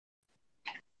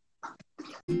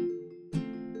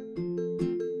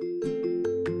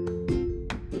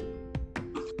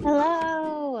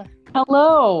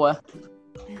Hello.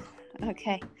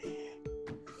 Okay.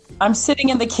 I'm sitting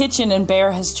in the kitchen and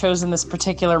Bear has chosen this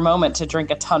particular moment to drink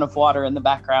a ton of water in the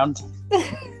background.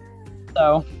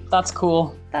 So that's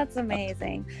cool. That's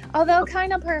amazing. Although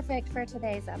kind of perfect for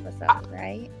today's episode,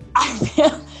 right?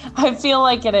 I feel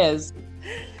like it is.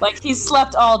 Like he's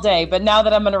slept all day, but now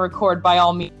that I'm going to record, by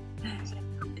all means,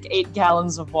 8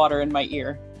 gallons of water in my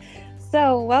ear.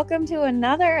 So welcome to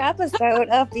another episode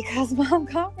of Because Mom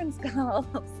Conference Calls.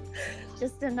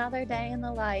 Just another day in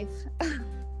the life.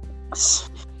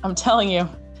 I'm telling you,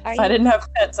 if I didn't have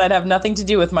pets, I'd have nothing to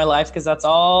do with my life because that's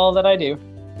all that I do.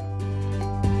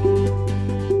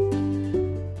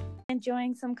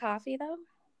 Enjoying some coffee though?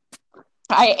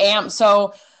 I am.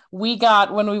 So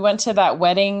when we went to that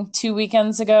wedding 2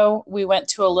 weekends ago, we went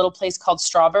to a little place called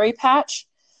Strawberry Patch.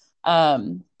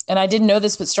 And I didn't know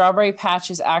this, but Strawberry Patch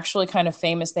is actually kind of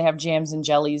famous. They have jams and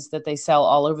jellies that they sell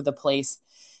all over the place.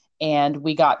 And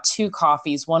we got 2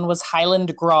 coffees. One was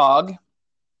Highland Grog,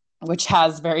 which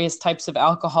has various types of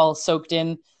alcohol soaked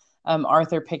in.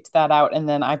 Arthur picked that out. And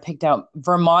then I picked out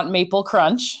Vermont Maple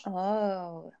Crunch.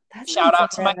 Oh, that Shout out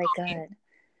to really my coffee.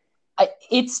 good.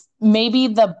 It's maybe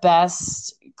the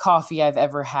best coffee I've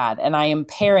ever had. And I am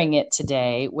pairing it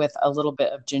today with a little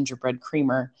bit of gingerbread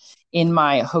creamer in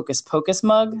my Hocus Pocus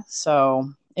mug.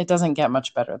 So it doesn't get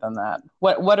much better than that.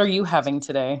 What are you having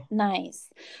today? Nice.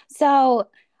 So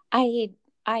I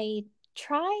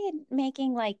tried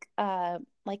making like a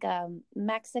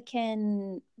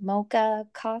Mexican mocha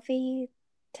coffee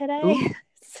today. Ooh.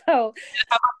 So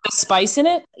the spice in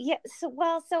it? Yeah. So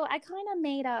I kind of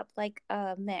made up like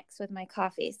a mix with my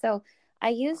coffee. So I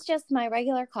used just my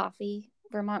regular coffee,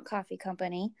 Vermont Coffee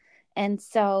Company. And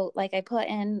so like I put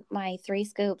in my 3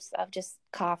 scoops of just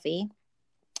coffee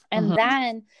and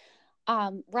then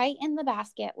right in the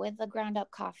basket with the ground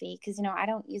up coffee. Cause I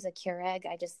don't use a Keurig.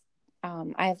 I just,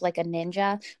 I have like a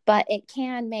Ninja, but it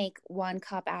can make 1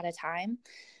 cup at a time.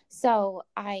 So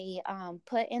I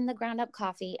put in the ground up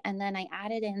coffee and then I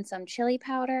added in some chili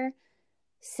powder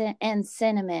and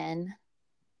cinnamon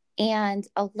and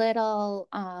a little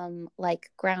like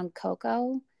ground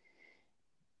cocoa,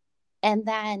 and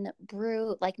then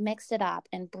mixed it up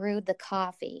and brewed the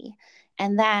coffee.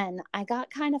 And then I got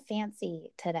kind of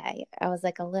fancy today. I was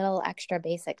like a little extra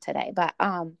basic today, but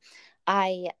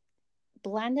I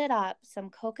blended up some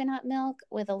coconut milk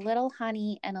with a little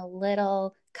honey and a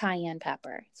little cayenne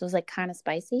pepper. So it was like kind of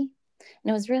spicy.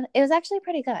 And it was actually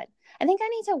pretty good. I think I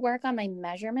need to work on my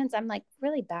measurements. I'm like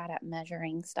really bad at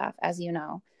measuring stuff, as you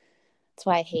know. That's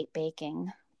why I hate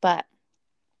baking. But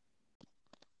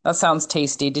that sounds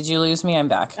tasty. Did you lose me? I'm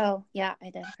back. Oh, yeah, I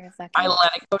did for a second. I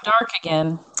let it go dark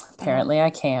again. Apparently I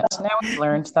can't. Now I've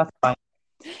learned. That's fine.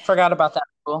 Forgot about that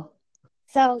rule.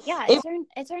 So yeah, it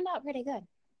turned out pretty good.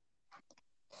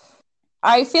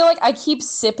 I feel like I keep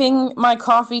sipping my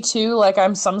coffee too, like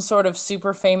I'm some sort of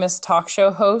super famous talk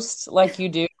show host, like you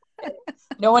do.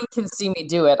 No one can see me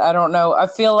do it. I don't know. I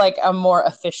feel like I'm more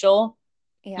official.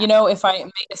 Yeah. If I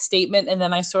make a statement and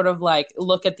then I sort of like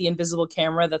look at the invisible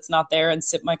camera that's not there and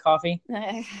sip my coffee.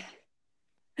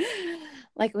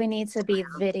 Like we need to be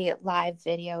live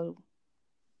video.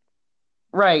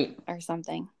 Right. Or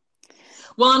something.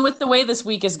 Well, and with the way this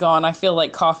week is gone, I feel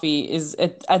like coffee is,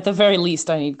 at the very least,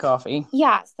 I need coffee.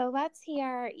 Yeah, so let's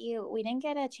hear we didn't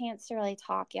get a chance to really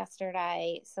talk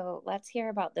yesterday, so let's hear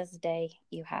about this day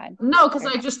you had. No, because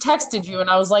I just texted you and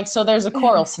I was like, so there's a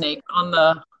coral snake on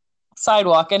the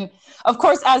sidewalk. And of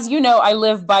course, as you know, I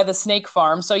live by the snake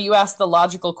farm, so you asked the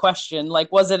logical question, like,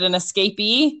 was it an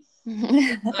escapee?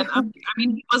 And,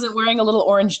 he wasn't wearing a little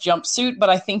orange jumpsuit, but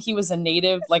I think he was a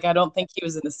native. Like, I don't think he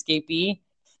was an escapee.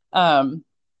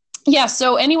 Yeah,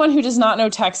 so anyone who does not know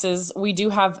Texas, we do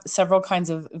have several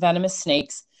kinds of venomous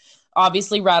snakes.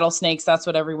 Obviously, rattlesnakes, that's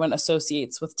what everyone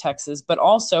associates with Texas, but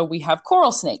also we have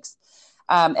coral snakes.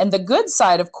 And the good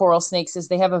side of coral snakes is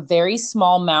they have a very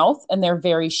small mouth and they're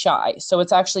very shy, so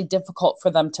it's actually difficult for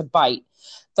them to bite.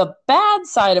 The bad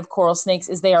side of coral snakes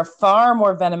is they are far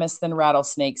more venomous than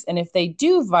rattlesnakes, and if they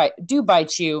do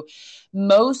bite you,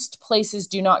 most places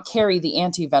do not carry the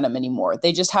anti-venom anymore.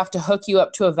 They just have to hook you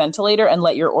up to a ventilator and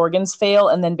let your organs fail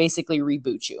and then basically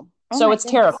reboot you. So it's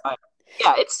terrifying.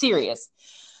 Yeah, it's serious.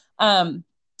 And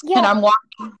I'm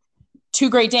walking 2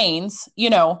 Great Danes,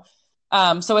 so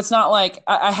it's not like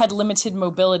I had limited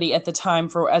mobility at the time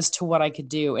as to what I could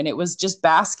do. And it was just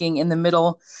basking in the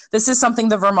middle. This is something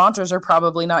the Vermonters are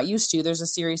probably not used to. There's a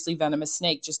seriously venomous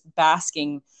snake just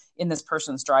basking in this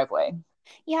person's driveway.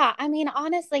 Yeah,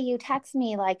 honestly, you text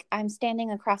me like I'm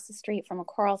standing across the street from a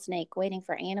coral snake waiting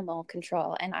for animal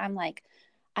control. And I'm like,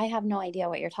 I have no idea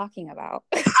what you're talking about.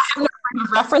 I have no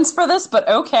reference for this, but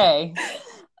okay.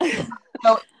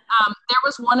 So there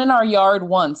was one in our yard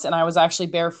once, and I was actually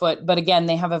barefoot. But again,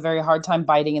 they have a very hard time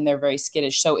biting, and they're very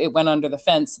skittish. So it went under the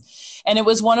fence, and it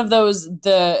was one of those.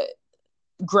 The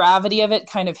gravity of it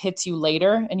kind of hits you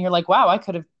later, and you're like, "Wow, I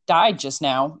could have died just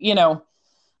now," you know.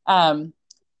 Um,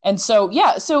 and so,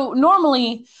 yeah, so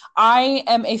normally I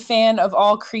am a fan of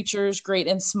all creatures, great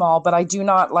and small, but I do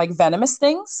not like venomous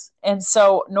things. And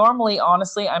so, normally,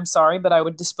 honestly, I'm sorry, but I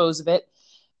would dispose of it.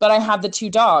 But I have the two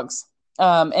dogs.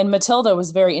 And Matilda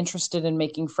was very interested in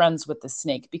making friends with the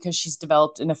snake because she's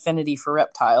developed an affinity for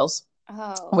reptiles,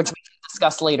 Oh, which we can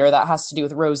discuss later. That has to do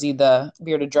with Rosie, the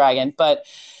bearded dragon. But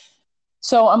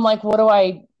so I'm like, what do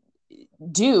I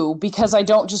do? Because I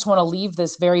don't just want to leave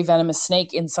this very venomous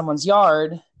snake in someone's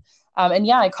yard. And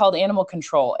yeah, I called animal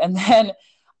control. And then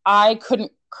I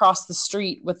couldn't cross the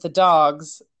street with the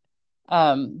dogs,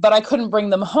 but I couldn't bring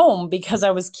them home because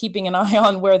I was keeping an eye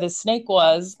on where the snake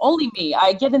was. Only me.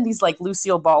 I get in these like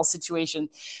Lucille Ball situations.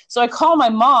 So I call my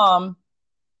mom,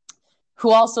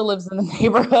 who also lives in the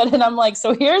neighborhood, and I'm like,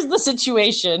 so here's the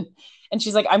situation. And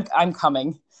she's like, I'm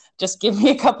coming. Just give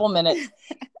me a couple minutes.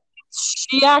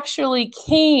 She actually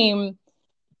came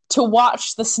to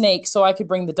watch the snake so I could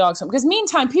bring the dogs home. Because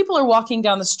meantime, people are walking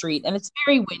down the street and it's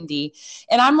very windy.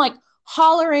 And I'm like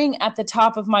hollering at the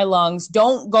top of my lungs,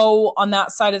 don't go on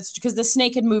that side of the street, because the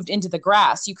snake had moved into the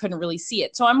grass. You couldn't really see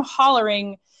it. So I'm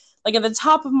hollering like at the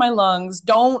top of my lungs,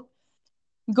 don't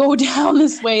go down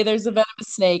this way. There's a venomous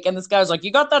snake. And this guy's like,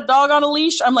 you got that dog on a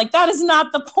leash? I'm like, that is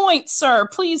not the point, sir.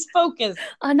 Please focus.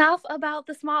 enough about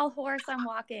the small horse I'm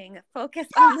walking. Focus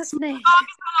on the snake.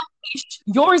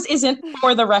 Yours isn't,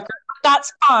 for the record.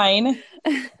 That's fine.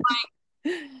 And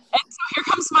so here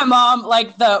comes my mom,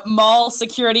 like the mall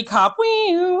security cop.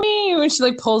 Wee, wee, and she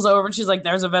like pulls over and she's like,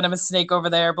 there's a venomous snake over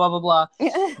there, blah, blah, blah.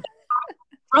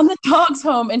 Run the dogs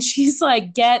home. And she's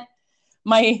like, get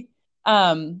my,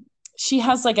 she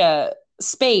has like a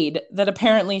spade that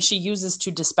apparently she uses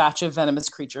to dispatch of venomous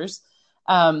creatures.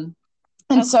 And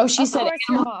so she said, of course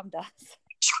your mom does.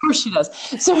 Sure she does.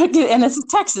 So, and this is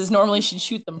Texas. Normally she'd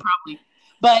shoot them probably.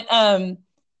 But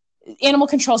animal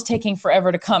control is taking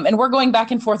forever to come. And we're going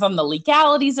back and forth on the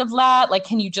legalities of that. Like,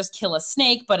 can you just kill a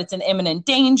snake, but it's an imminent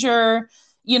danger?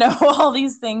 You know, all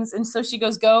these things. And so she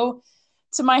goes, go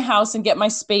to my house and get my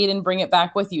spade and bring it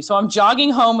back with you. So I'm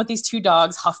jogging home with these two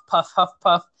dogs, huff, puff, huff,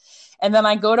 puff. And then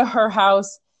I go to her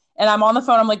house and I'm on the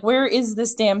phone. I'm like, where is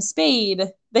this damn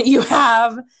spade that you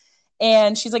have?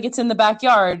 And she's like, it's in the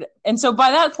backyard. And so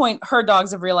by that point, her dogs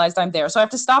have realized I'm there. So I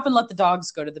have to stop and let the dogs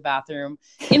go to the bathroom.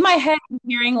 In my head, I'm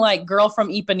hearing like Girl from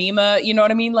Ipanema, you know what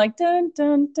I mean? Like, dun,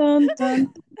 dun, dun,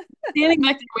 dun. Standing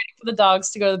back there waiting for the dogs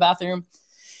to go to the bathroom.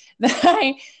 Then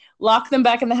I lock them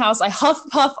back in the house. I huff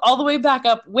puff all the way back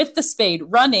up with the spade,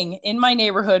 running in my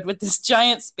neighborhood with this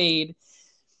giant spade.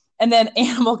 And then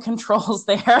animal control's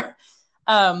there.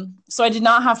 So I did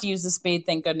not have to use the spade,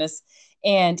 thank goodness.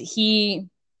 And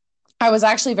I was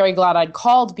actually very glad I'd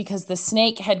called because the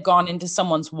snake had gone into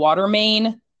someone's water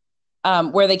main,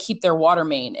 where they keep their water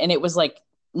main, and it was like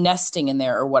nesting in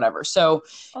there or whatever. So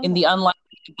in the unlikely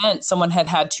event someone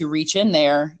had to reach in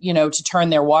there, you know, to turn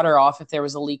their water off if there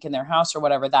was a leak in their house or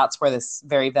whatever, that's where this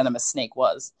very venomous snake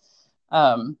was.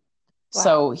 Wow.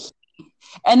 So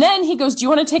and then he goes, do you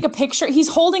want to take a picture? He's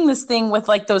holding this thing with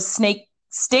like those snake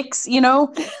sticks, you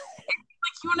know?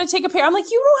 You want to take a picture? I'm like,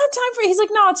 you don't have time for it. He's like,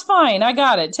 no, it's fine. I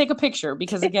got it. Take a picture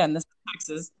because again, this is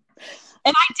Texas.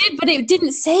 And I did, but it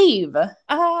didn't save.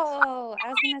 Oh, I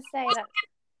was going to say that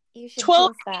you should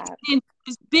 12 post that.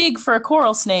 Is big for a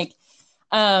coral snake.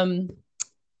 And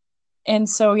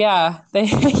so, yeah,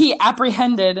 he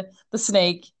apprehended the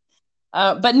snake.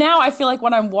 But now I feel like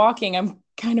when I'm walking, I'm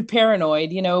kind of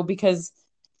paranoid, you know, because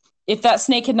if that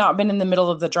snake had not been in the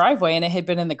middle of the driveway and it had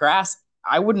been in the grass,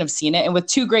 I wouldn't have seen it. And with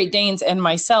two Great Danes and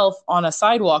myself on a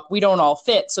sidewalk, we don't all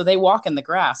fit. So they walk in the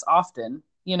grass often,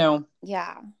 you know?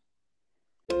 Yeah.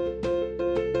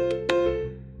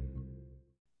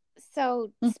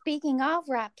 So speaking of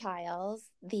reptiles,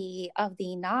 of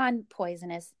the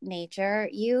non-poisonous nature,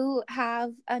 you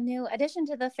have a new addition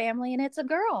to the family and it's a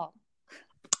girl.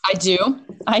 I do.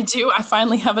 I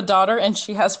finally have a daughter and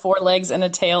she has 4 legs and a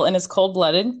tail and is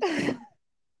cold-blooded.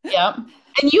 Yep.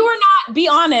 And you were not, be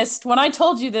honest, when I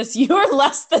told you this, you were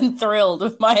less than thrilled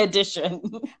with my addition.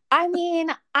 I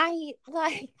mean,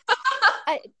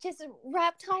 just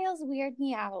reptiles weird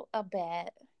me out a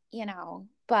bit, you know,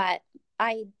 but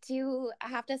I do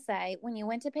have to say, when you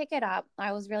went to pick it up,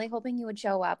 I was really hoping you would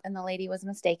show up and the lady was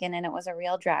mistaken and it was a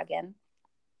real dragon.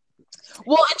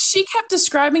 Well, and she kept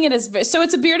describing it as, so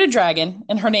it's a bearded dragon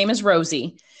and her name is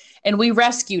Rosie. and we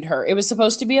rescued her. It was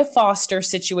supposed to be a foster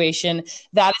situation.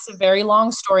 That is a very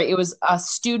long story. It was a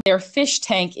student, their fish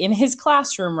tank in his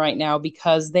classroom right now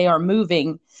because they are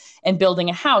moving and building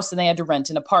a house and they had to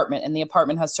rent an apartment and the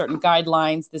apartment has certain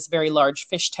guidelines. This very large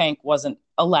fish tank wasn't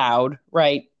allowed,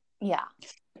 right? Yeah.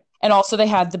 And also they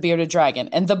had the bearded dragon.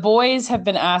 And the boys have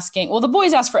been asking, well, the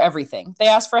boys asked for everything. They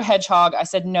asked for a hedgehog. I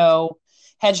said, no,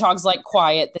 hedgehogs like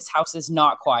quiet. This house is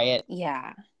not quiet.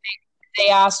 Yeah. They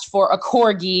asked for a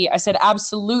corgi. I said,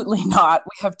 absolutely not.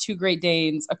 We have 2 Great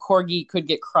Danes. A corgi could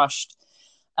get crushed.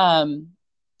 And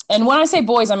when I say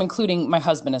boys, I'm including my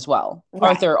husband as well. Right.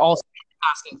 Arthur also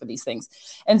asking for these things.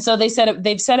 And so they've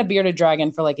said a bearded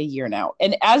dragon for like a year now.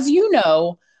 And as you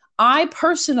know, I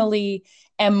personally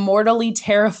am mortally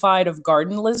terrified of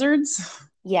garden lizards.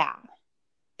 Yeah.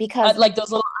 Because like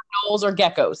those little gnolls or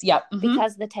geckos. Yeah. Mm-hmm.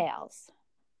 Because the tails.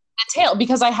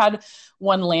 Because I had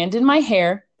one land in my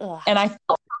hair. Ugh. And I felt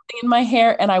something in my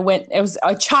hair and it was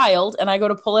a child and I go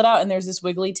to pull it out and there's this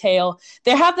wiggly tail.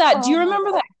 They have that. Oh, do you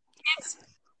remember that kids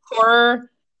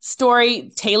horror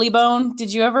story, Taily Bone?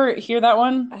 Did you ever hear that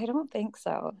one? I don't think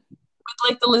so. With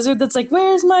like the lizard that's like,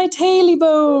 where's my Taily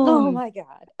Bone? Oh my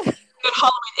God. Good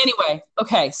Halloween. Anyway,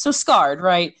 okay. So scarred,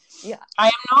 right? Yeah. I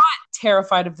am not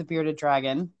terrified of the bearded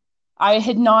dragon. I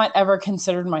had not ever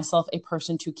considered myself a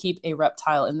person to keep a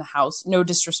reptile in the house. No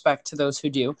disrespect to those who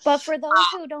do. But for those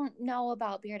who don't know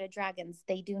about bearded dragons,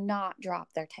 they do not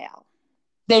drop their tail.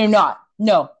 They do not.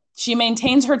 No. She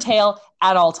maintains her tail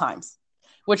at all times,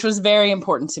 which was very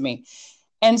important to me.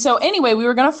 And so anyway, we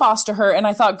were going to foster her. And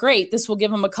I thought, great, this will give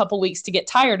them a couple weeks to get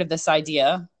tired of this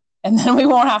idea. And then we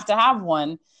won't have to have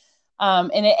one.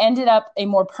 And it ended up a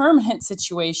more permanent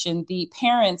situation. The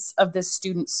parents of this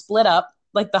student split up.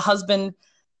 Like the husband,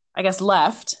 I guess,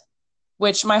 left,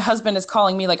 which my husband is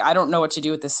calling me like, I don't know what to do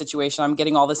with this situation. I'm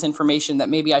getting all this information that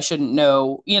maybe I shouldn't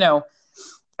know, you know.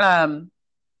 And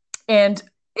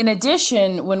in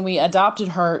addition, when we adopted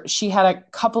her, she had a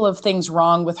couple of things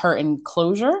wrong with her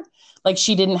enclosure. Like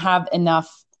she didn't have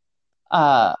enough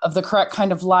of the correct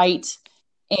kind of light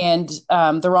and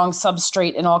the wrong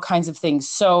substrate and all kinds of things.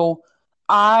 So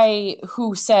I,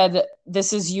 who said,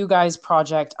 this is you guys'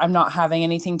 project, I'm not having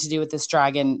anything to do with this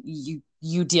dragon,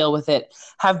 you deal with it,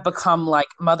 have become like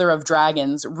mother of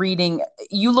dragons reading.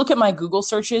 You look at my Google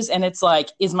searches and it's like,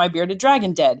 is my bearded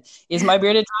dragon dead? Is my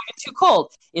bearded dragon too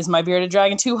cold? Is my bearded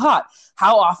dragon too hot?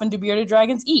 How often do bearded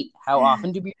dragons eat? How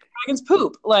often do bearded dragons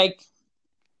poop? Like,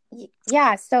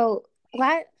 yeah. So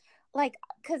what, like,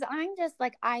 because I'm just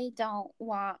like, I don't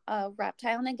want a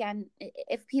reptile. And again,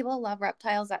 if people love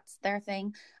reptiles, that's their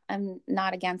thing. I'm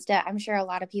not against it. I'm sure a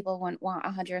lot of people wouldn't want a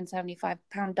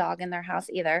 175-pound dog in their house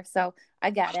either. So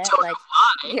I get it.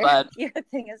 Like your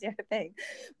thing is your thing.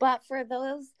 But for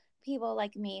those people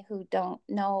like me who don't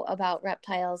know about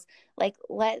reptiles, like,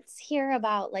 let's hear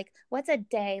about, like, what's a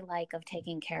day like of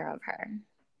taking care of her?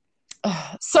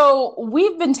 So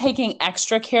we've been taking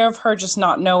extra care of her, just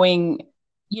not knowing,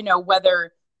 you know,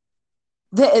 whether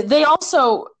they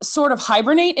also sort of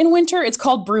hibernate in winter. It's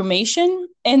called brumation.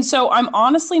 And so I'm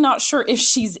honestly not sure if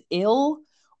she's ill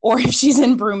or if she's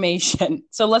in brumation.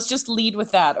 So let's just lead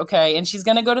with that. Okay. And she's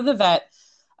going to go to the vet.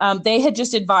 They had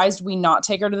just advised we not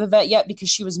take her to the vet yet because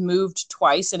she was moved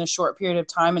twice in a short period of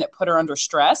time and it put her under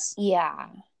stress. Yeah. I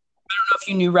don't know if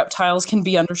you knew reptiles can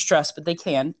be under stress, but they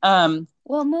can.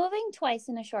 Well, moving twice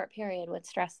in a short period would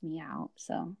stress me out.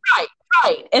 So right.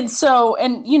 And so,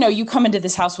 and you know, you come into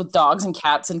this house with dogs and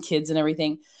cats and kids and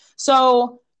everything.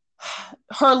 So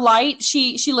her light,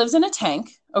 she lives in a tank,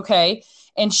 okay,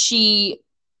 and she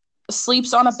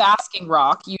sleeps on a basking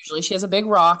rock. Usually, she has a big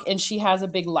rock and she has a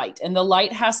big light, and the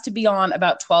light has to be on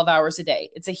about 12 hours a day.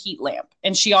 It's a heat lamp,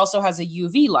 and she also has a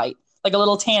UV light, like a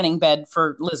little tanning bed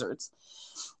for lizards.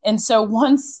 And so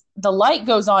once the light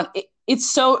goes on, it's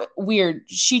so weird.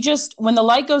 She just, when the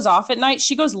light goes off at night,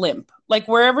 she goes limp. Like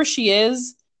wherever she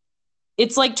is,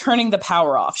 it's like turning the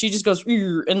power off. She just goes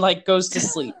and like goes to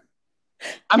sleep.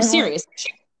 I'm serious.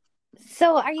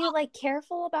 So are you like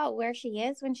careful about where she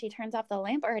is when she turns off the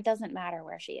lamp, or it doesn't matter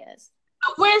where she is?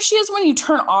 Where she is when you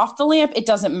turn off the lamp, it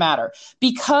doesn't matter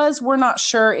because we're not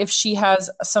sure if she has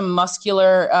some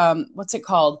muscular, what's it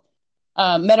called?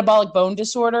 Metabolic bone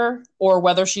disorder, or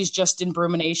whether she's just in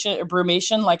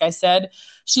brumation. Like I said,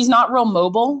 she's not real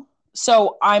mobile.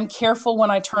 So I'm careful when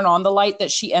I turn on the light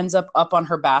that she ends up on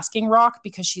her basking rock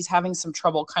because she's having some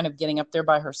trouble kind of getting up there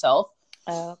by herself.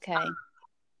 Okay.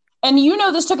 And you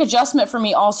know, this took adjustment for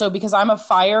me also because I'm a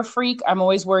fire freak. I'm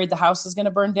always worried the house is going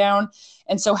to burn down.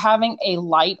 And so having a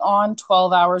light on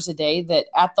 12 hours a day that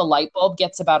at the light bulb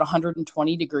gets about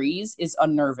 120 degrees is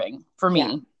unnerving for me.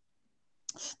 Yeah.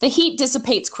 The heat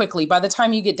dissipates quickly. By the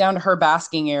time you get down to her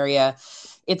basking area,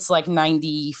 it's like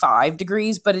 95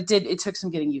 degrees, but it took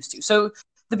some getting used to. So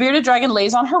the bearded dragon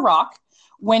lays on her rock.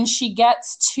 When she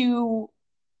gets to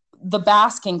the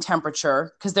basking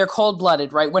temperature, because they're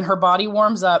cold-blooded, right? When her body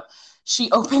warms up, she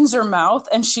opens her mouth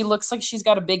and she looks like she's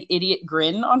got a big idiot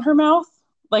grin on her mouth.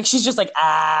 Like she's just like,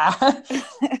 ah.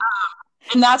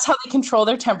 And that's how they control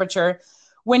their temperature.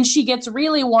 When she gets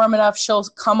really warm enough, she'll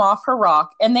come off her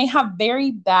rock, and they have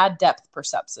very bad depth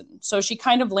perception. So she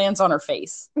kind of lands on her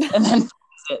face and then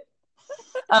it.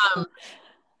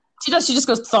 She just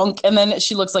goes thunk, and then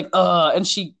she looks like, and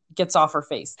she gets off her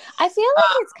face. I feel like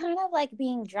it's kind of like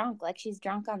being drunk, like she's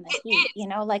drunk on the heat, you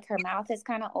know, like her mouth is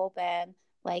kind of open.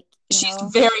 Like she's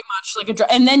very much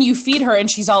like and then you feed her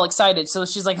and she's all excited. So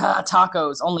she's like,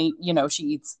 tacos, only, you know, she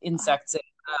eats insects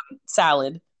and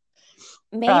salad.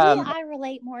 Maybe I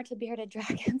relate more to bearded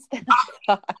dragons than I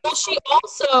thought. Well, she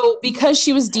also, because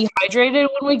she was dehydrated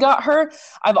when we got her,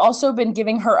 I've also been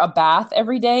giving her a bath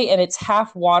every day, and it's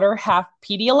half water, half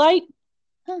Pedialyte.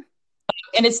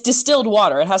 And it's distilled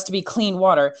water. It has to be clean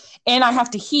water. And I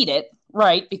have to heat it,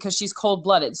 right? Because she's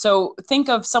cold-blooded. So think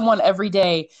of someone every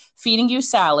day feeding you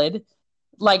salad,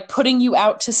 like putting you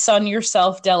out to sun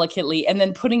yourself delicately, and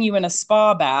then putting you in a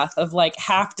spa bath of like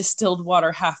half distilled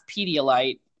water, half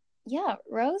Pedialyte. Yeah,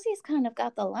 Rosie's kind of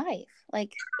got the life.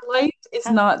 Like her life is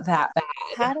not that bad.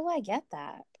 How do I get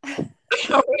that?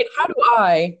 How do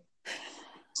I?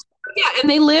 Yeah, and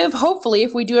they live, hopefully,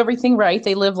 if we do everything right,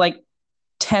 they live like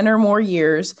 10 or more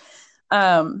years.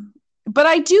 But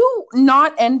I do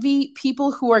not envy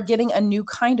people who are getting a new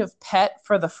kind of pet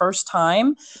for the first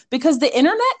time, because the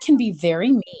internet can be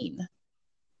very mean.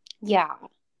 Yeah.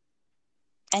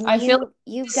 And I feel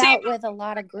you've dealt with a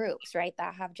lot of groups, right,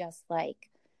 that have just like.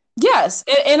 Yes.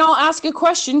 And I'll ask a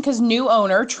question, because new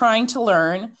owner trying to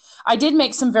learn. I did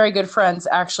make some very good friends,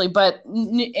 actually,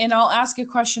 and I'll ask a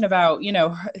question about, you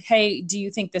know, hey, do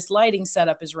you think this lighting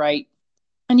setup is right?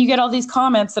 And you get all these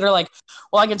comments that are like,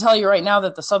 well, I can tell you right now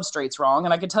that the substrate's wrong.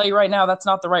 And I can tell you right now that's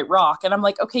not the right rock. And I'm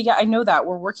like, okay, yeah, I know that.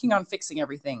 We're working on fixing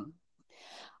everything.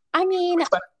 I mean,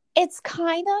 it's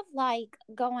kind of like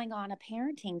going on a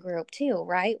parenting group too,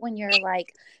 right? When you're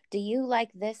like, do you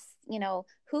like this, you know,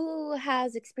 who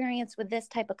has experience with this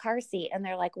type of car seat? And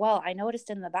they're like, well, I noticed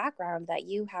in the background that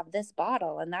you have this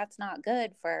bottle and that's not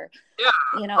good for,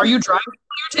 you know. Are you driving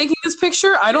while you're taking this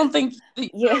picture? I don't think.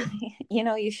 You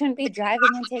know, you shouldn't be driving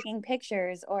and taking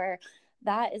pictures, or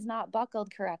that is not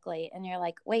buckled correctly. And you're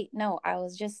like, wait, no, I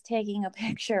was just taking a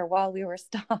picture while we were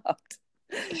stopped.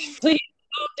 Please.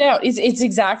 No doubt. It's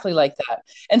exactly like that.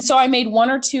 And so I made one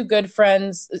or two good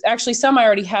friends. Actually, some I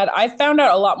already had. I found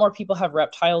out a lot more people have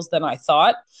reptiles than I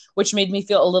thought, which made me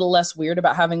feel a little less weird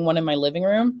about having one in my living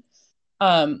room.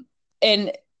 And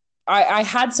I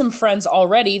had some friends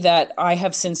already that I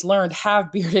have since learned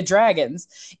have bearded dragons.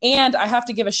 And I have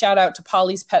to give a shout out to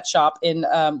Polly's Pet Shop in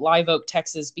Live Oak,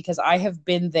 Texas, because I have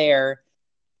been there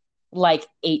like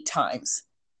 8 times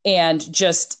and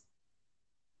just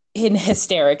in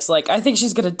hysterics, like, I think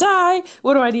she's gonna die,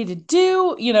 what do I need to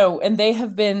do, you know? And they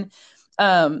have been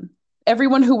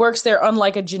everyone who works there,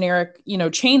 unlike a generic, you know,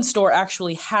 chain store,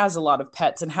 actually has a lot of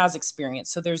pets and has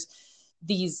experience. So there's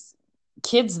these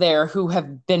kids there who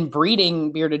have been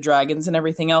breeding bearded dragons and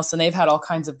everything else, and they've had all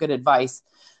kinds of good advice.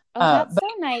 That's so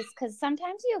nice, because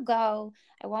sometimes you go,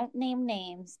 I won't name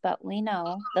names, but we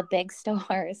know the big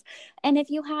stores, and if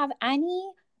you have any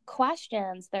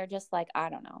questions, they're just like, I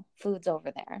don't know, food's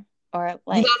over there, or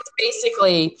like. That's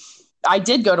basically, I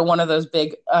did go to one of those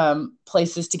big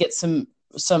places to get some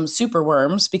super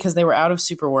worms, because they were out of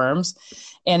super worms,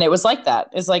 and it was like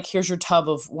that. It's like, here's your tub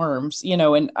of worms, you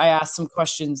know. And I asked some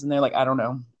questions and they're like, I don't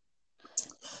know.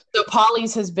 So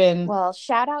Polly's has been, well,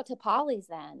 shout out to Polly's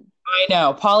then. I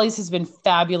know Polly's has been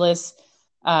fabulous,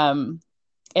 and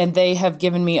they have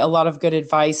given me a lot of good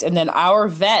advice. And then our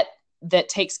vet that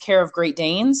takes care of Great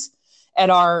Danes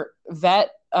at our vet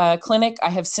clinic, I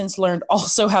have since learned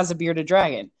also has a bearded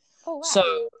dragon. Oh, wow.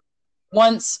 So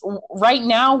right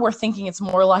now we're thinking it's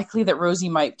more likely that Rosie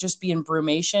might just be in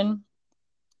brumation.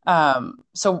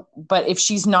 But if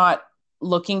she's not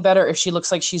looking better, if she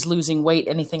looks like she's losing weight,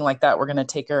 anything like that, we're going to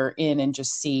take her in and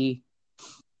just see,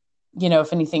 you know,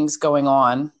 if anything's going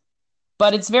on.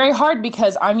 But it's very hard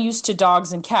because I'm used to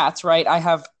dogs and cats, right? I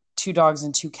have 2 dogs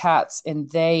and 2 cats, and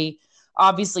they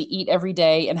obviously eat every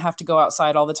day and have to go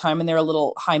outside all the time, and they're a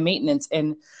little high maintenance.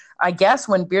 And I guess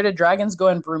when bearded dragons go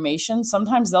in brumation,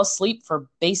 sometimes they'll sleep for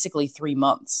basically 3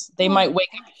 months. They might wake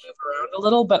up and move around a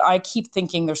little, but I keep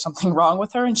thinking there's something wrong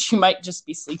with her and she might just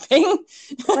be sleeping.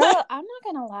 Well, I'm not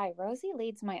gonna lie, Rosie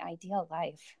leads my ideal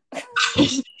life.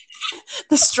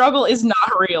 The struggle is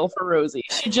not real for Rosie.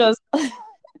 She just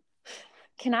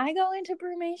Can I go into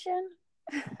brumation?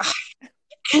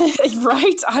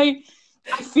 right.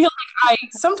 I feel like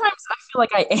sometimes I feel like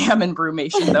I am in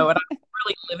brumation though, and I'm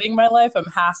really living my life. I'm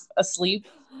half asleep.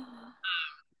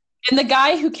 And the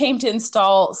guy who came to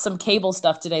install some cable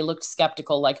stuff today looked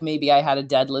skeptical, like maybe I had a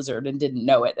dead lizard and didn't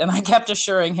know it. And I kept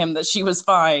assuring him that she was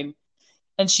fine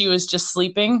and she was just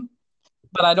sleeping.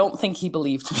 But I don't think he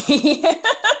believed me.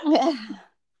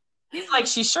 He's like,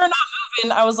 she's sure not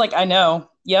moving. I was like, I know.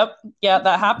 Yep. Yeah,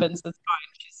 that happens. That's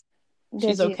fine.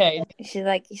 She's okay. She's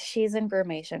like, she's in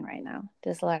brumation right now.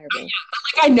 Just let her be.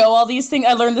 Like, I know all these things.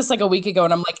 I learned this like a week ago,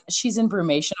 and I'm like, she's in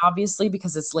brumation, obviously,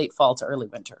 because it's late fall to early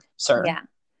winter, sir. Yeah.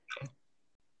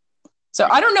 So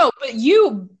I don't know, but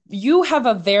you have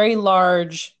a very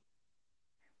large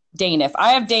Daniff.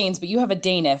 I have Danes, but you have a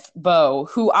Daniff, Bo,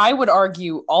 who I would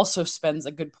argue also spends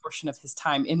a good portion of his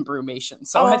time in brumation.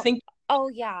 So I think. Oh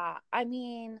yeah, I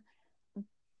mean,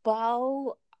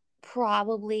 Bo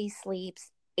probably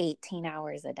sleeps 18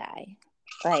 hours a day,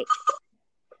 like,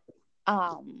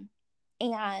 and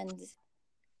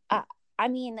I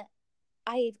mean,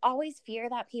 I always fear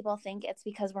that people think it's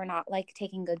because we're not like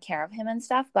taking good care of him and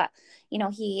stuff, but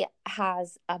he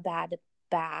has a bad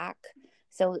back.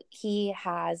 So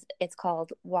it's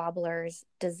called Wobbler's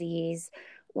disease,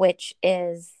 which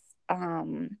is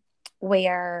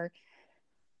where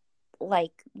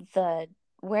like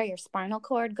where your spinal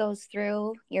cord goes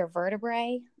through your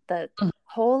vertebrae, the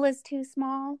hole is too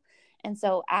small. And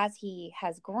so as he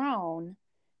has grown,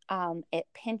 it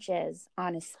pinches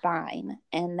on his spine,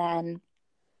 and then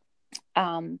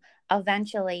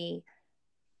eventually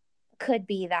could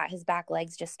be that his back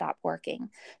legs just stop working.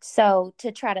 So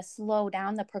to try to slow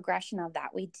down the progression of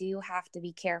that, we do have to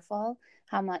be careful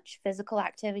how much physical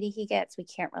activity he gets. We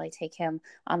can't really take him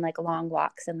on like long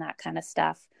walks and that kind of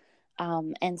stuff.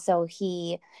 And so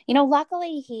he,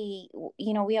 luckily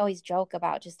we always joke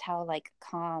about just how like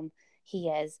calm he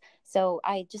is. So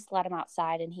I just let him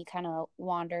outside and he kind of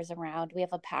wanders around. We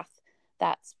have a path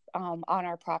that's on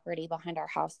our property behind our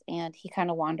house, and he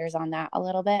kind of wanders on that a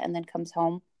little bit and then comes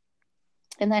home.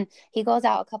 And then he goes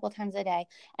out a couple times a day.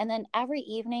 And then every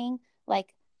evening,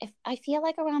 like if I feel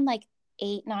like around like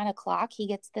 8-9 o'clock, he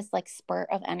gets this like spurt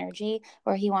of energy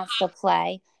where he wants to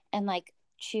play and like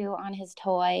chew on his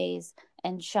toys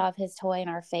and shove his toy in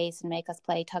our face and make us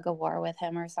play tug of war with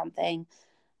him or something.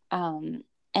 And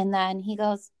then he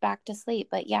goes back to sleep.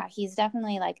 But yeah, he's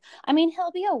definitely like, I mean,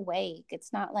 he'll be awake.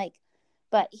 It's not like,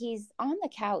 but he's on the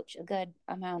couch a good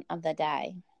amount of the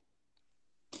day.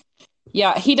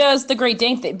 Yeah, he does the Great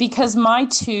Dane thing, because my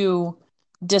two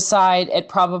decide at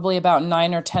probably about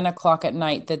 9 or 10 o'clock at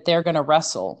night that they're going to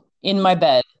wrestle in my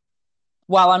bed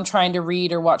while I'm trying to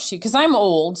read or watch TV, because I'm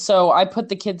old. So I put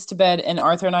the kids to bed and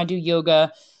Arthur and I do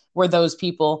yoga. We're those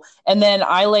people. And then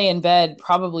I lay in bed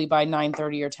probably by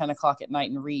 9:30 or 10 o'clock at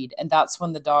night and read. And that's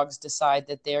when the dogs decide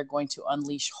that they're going to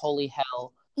unleash holy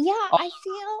hell. Yeah, I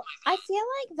feel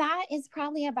like that is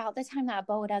probably about the time that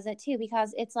Bo does it too,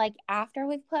 because it's like after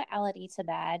we've put Elodie to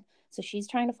bed, so she's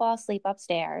trying to fall asleep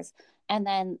upstairs, and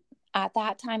then at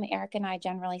that time Eric and I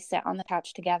generally sit on the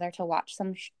couch together to watch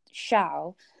some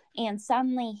show, and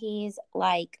suddenly he's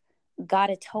like got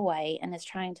a toy and is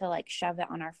trying to like shove it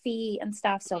on our feet and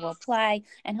stuff, so we'll play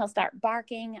and he'll start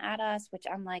barking at us, which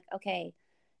I'm like, okay,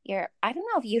 I don't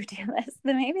know if you do this,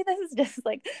 but maybe this is just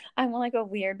like I'm like a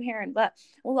weird parent, but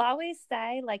we'll always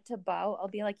say like to Bo, I'll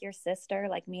be like your sister,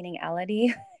 like meaning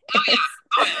Elodie.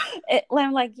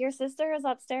 I'm like, your sister is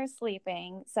upstairs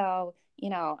sleeping, so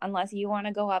unless you want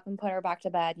to go up and put her back to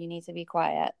bed, you need to be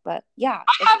quiet. But yeah,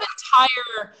 I have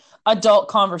entire adult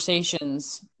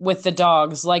conversations with the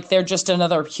dogs like they're just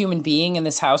another human being in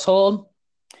this household.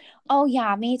 Oh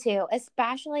yeah, me too.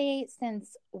 Especially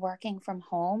since working from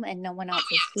home and no one else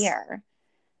is here.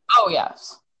 Oh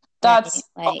yes, that's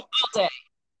like all day.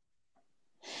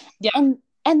 Yeah,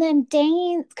 and then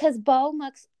Dane, because Bo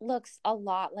looks a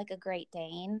lot like a Great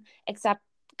Dane, except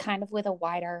kind of with a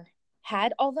wider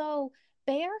head. Although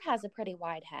Bear has a pretty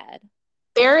wide head.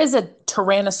 Bear is a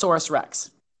Tyrannosaurus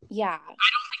Rex. Yeah, I don't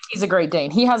think he's a Great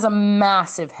Dane. He has a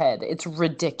massive head. It's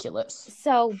ridiculous.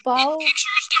 So Bo,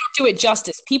 pictures don't do it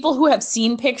justice. People who have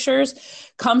seen pictures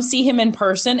come see him in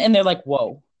person and they're like,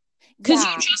 whoa. Because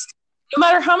no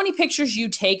matter how many pictures you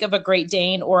take of a Great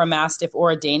Dane or a Mastiff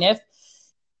or a Daniff,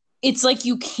 it's like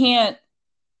you can't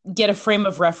get a frame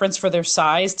of reference for their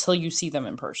size till you see them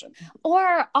in person.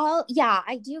 Or yeah,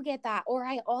 I do get that. Or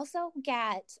I also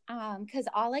get, because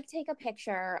I'll like take a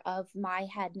picture of my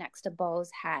head next to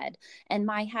Bo's head, and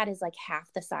my head is like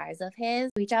half the size of his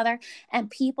to each other.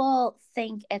 And people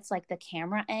think it's like the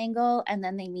camera angle, and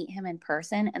then they meet him in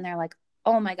person and they're like,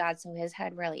 oh my God, so his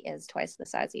head really is twice the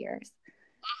size of yours.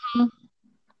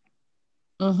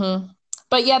 Mm-hmm.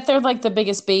 But yet they're like the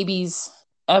biggest babies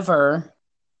ever.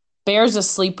 Bear's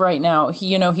asleep right now.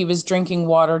 He was drinking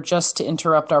water just to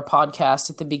interrupt our podcast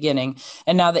at the beginning.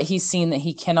 And now that he's seen that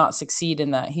he cannot succeed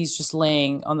in that, he's just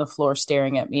laying on the floor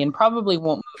staring at me and probably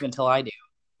won't move until I do.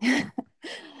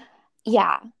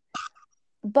 Yeah.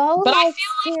 Bo But I likes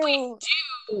feel like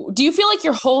to. do you feel like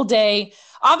your whole day,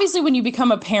 obviously when you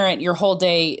become a parent, your whole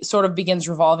day sort of begins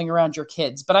revolving around your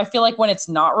kids. But I feel like when it's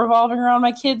not revolving around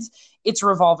my kids, it's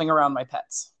revolving around my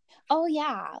pets. Oh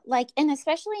yeah. Like, and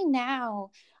especially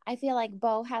now, I feel like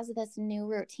Bo has this new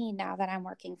routine now that I'm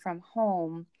working from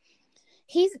home.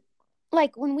 He's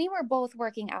like, when we were both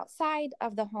working outside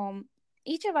of the home,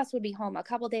 each of us would be home a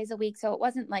couple days a week. So it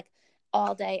wasn't like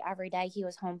all day, every day he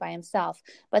was home by himself.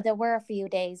 But there were a few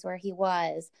days where he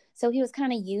was. So he was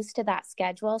kind of used to that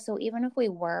schedule. So even if we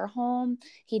were home,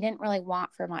 he didn't really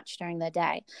want for much during the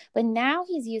day. But now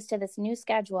he's used to this new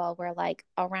schedule where like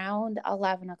around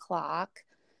 11 o'clock,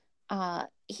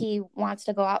 he wants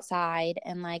to go outside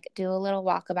and like do a little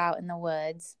walkabout in the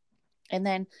woods, and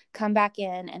then come back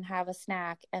in and have a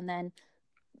snack, and then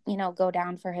go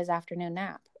down for his afternoon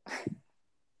nap.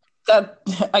 That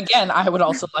again, I would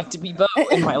also like to be Bo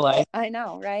in my life. I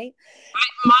know, right?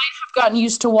 I might have gotten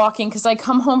used to walking because I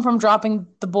come home from dropping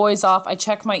the boys off, I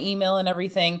check my email and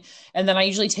everything, and then I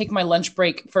usually take my lunch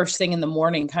break first thing in the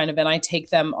morning, kind of, and I take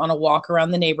them on a walk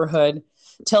around the neighborhood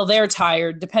till they're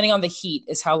tired. Depending on the heat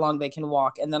is how long they can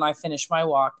walk, and then I finish my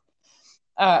walk.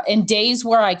 In days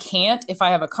where I can't, if I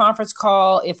have a conference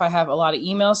call, if I have a lot of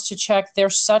emails to check,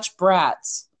 they're such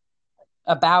brats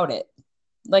about it.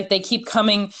 Like they keep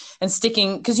coming and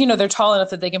sticking because they're tall enough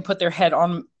that they can put their head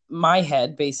on my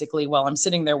head basically while I'm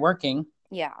sitting there working.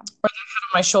 Yeah. Or their head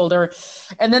on my shoulder.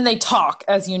 And then they talk,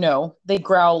 as you know, they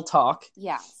growl talk.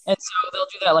 Yes. And so they'll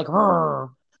do that like,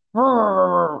 "Rrr,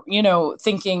 rrr,"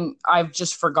 thinking I've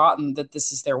just forgotten that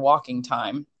this is their walking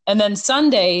time. And then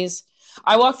Sundays,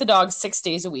 I walk the dog 6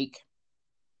 days a week.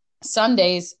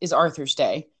 Sundays is Arthur's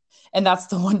Day. And that's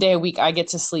the one day a week I get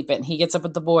to sleep in. He gets up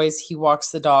with the boys. He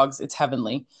walks the dogs. It's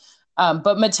heavenly.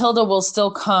 But Matilda will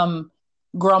still come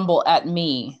grumble at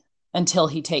me until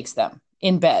he takes them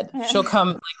in bed. She'll come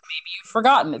like, maybe you've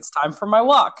forgotten. It's time for my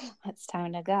walk. It's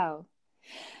time to go.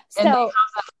 And they have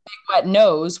that big wet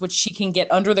nose, which she can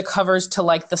get under the covers to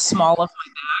like the small of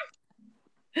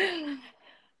my back.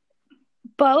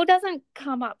 Bo doesn't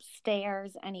come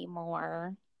upstairs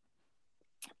anymore.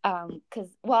 Because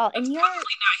and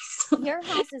your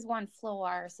house is one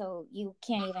floor, so you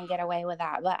can't even get away with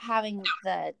that. But having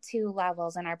the 2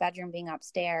 levels and our bedroom being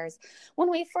upstairs, when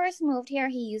we first moved here,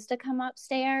 he used to come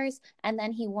upstairs, and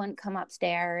then he wouldn't come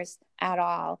upstairs at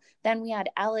all. Then we had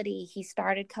Elodie. He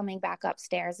started coming back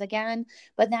upstairs again,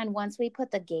 but then once we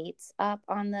put the gates up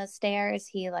on the stairs,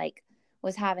 he like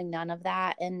was having none of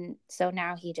that, and so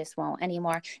now he just won't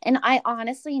anymore. And I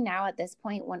honestly now at this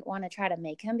point wouldn't want to try to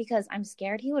make him because I'm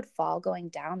scared he would fall going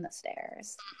down the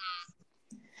stairs.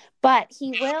 But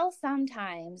he will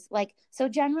sometimes, like, so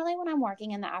generally when I'm working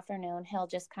in the afternoon, he'll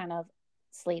just kind of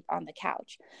sleep on the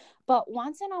couch. But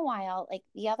once in a while, like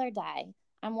the other day,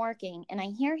 I'm working and I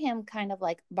hear him kind of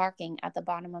like barking at the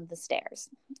bottom of the stairs.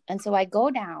 And so I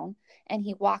go down and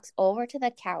he walks over to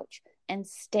the couch and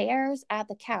stares at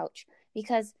the couch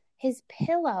because his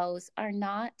pillows are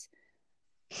not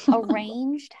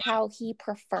arranged how he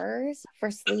prefers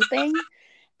for sleeping.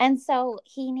 And so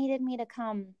he needed me to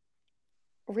come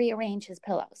rearrange his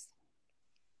pillows.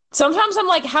 Sometimes I'm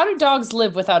like, how do dogs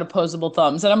live without opposable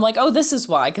thumbs? And I'm like, oh, this is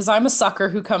why, because I'm a sucker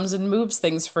who comes and moves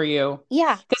things for you.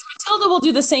 Yeah. Because Matilda will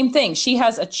do the same thing. She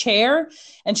has a chair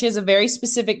and she has a very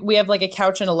specific, we have like a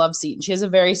couch and a love seat. And she has a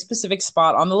very specific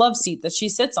spot on the love seat that she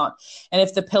sits on. And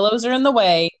if the pillows are in the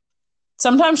way,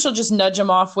 sometimes she'll just nudge them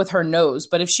off with her nose.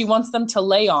 But if she wants them to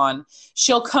lay on,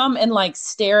 she'll come and like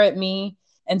stare at me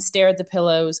and stare at the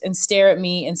pillows and stare at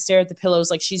me and stare at the pillows.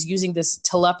 Like she's using this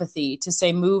telepathy to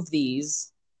say, move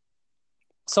these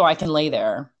so I can lay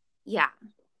there. Yeah.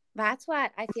 That's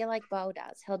what I feel like Bo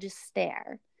does. He'll just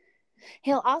stare.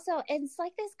 He'll also, it's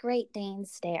like this Great Dane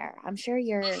stare. I'm sure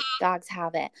your dogs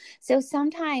have it. So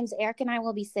sometimes Eric and I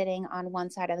will be sitting on one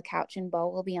side of the couch and Bo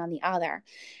will be on the other.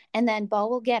 And then Bo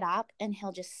will get up and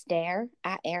he'll just stare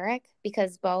at Eric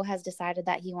because Bo has decided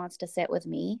that he wants to sit with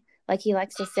me. Like he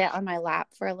likes to sit on my lap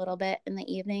for a little bit in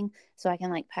the evening so I can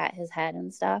like pet his head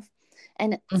and stuff.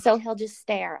 And so he'll just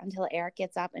stare until Eric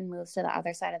gets up and moves to the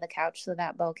other side of the couch so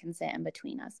that Bo can sit in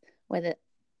between us with it,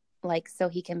 like so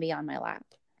he can be on my lap.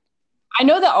 I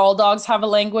know that all dogs have a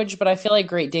language, but I feel like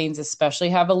Great Danes especially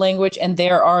have a language, and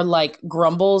there are like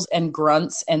grumbles and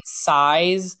grunts and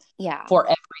sighs Yeah. for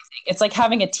everything. It's like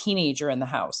having a teenager in the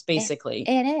house, basically.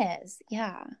 It is.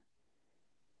 Yeah.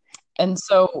 And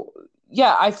so,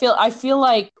 yeah, I feel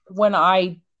like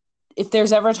if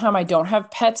there's ever a time I don't have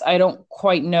pets, I don't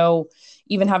quite know,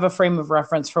 even have a frame of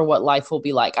reference for what life will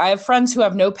be like. I have friends who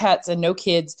have no pets and no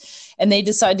kids, and they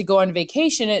decide to go on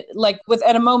vacation at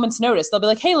a moment's notice. They'll be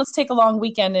like, "Hey, let's take a long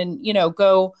weekend and,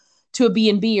 go to a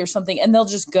B&B or something," and they'll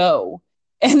just go.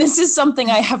 And this is something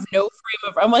I have no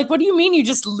frame of. I'm like, "What do you mean you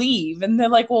just leave?" And they're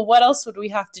like, "Well, what else would we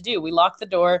have to do? We lock the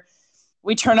door,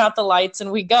 we turn out the lights,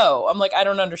 and we go." I'm like, "I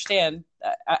don't understand.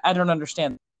 I don't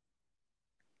understand."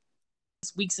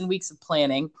 Weeks and weeks of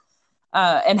planning,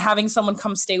 and having someone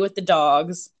come stay with the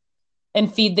dogs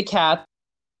and feed the cat.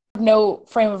 No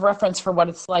frame of reference for what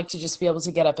it's like to just be able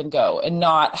to get up and go and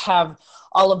not have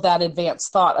all of that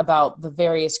advanced thought about the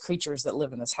various creatures that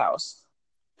live in this house.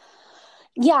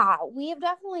 Yeah, we've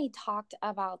definitely talked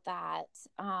about that.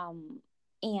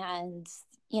 And,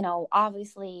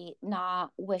 obviously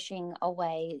not wishing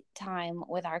away time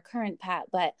with our current pet,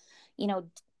 but,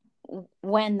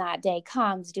 when that day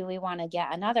comes, do we want to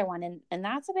get another one? And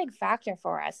that's a big factor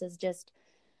for us, is just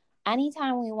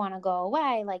anytime we want to go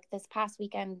away. Like this past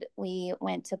weekend, we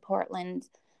went to Portland,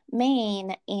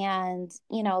 Maine, and,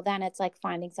 then it's like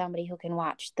finding somebody who can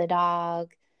watch the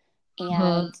dog.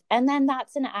 And then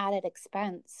that's an added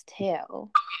expense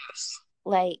too,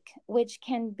 like, which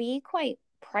can be quite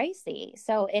pricey.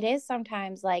 So it is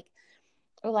sometimes like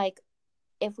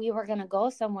if we were going to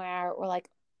go somewhere, we're like,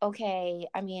 okay,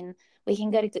 I mean, we can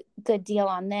get a good deal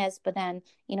on this, but then,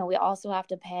 we also have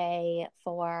to pay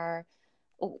for,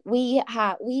 we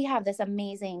have this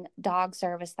amazing dog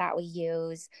service that we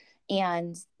use,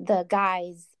 and the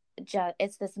guys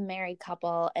it's this married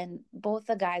couple, and both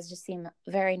the guys just seem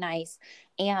very nice,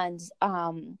 and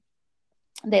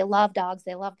they love dogs,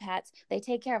 they love pets, they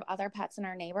take care of other pets in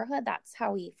our neighborhood. That's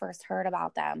how we first heard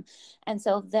about them. And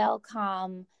so they'll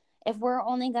come if we're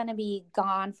only going to be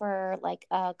gone for like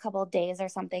a couple of days or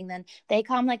something. Then they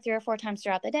come like 3 or 4 times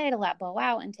throughout the day to let Bo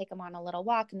out and take him on a little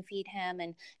walk and feed him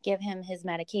and give him his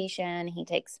medication. He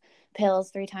takes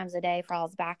pills 3 times a day for all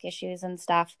his back issues and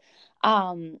stuff.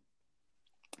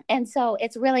 And so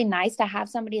it's really nice to have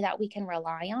somebody that we can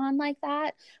rely on like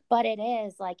that, but it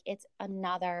is like it's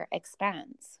another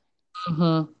expense.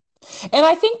 Mm-hmm. And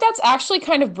I think that's actually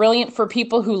kind of brilliant for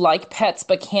people who like pets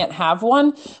but can't have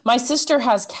one. My sister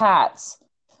has cats,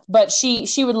 but she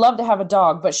would love to have a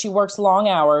dog, but she works long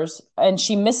hours and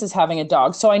she misses having a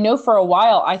dog. So I know for a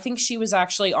while, I think she was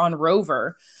actually on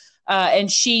Rover,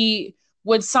 and she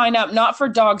would sign up not for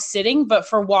dog sitting, but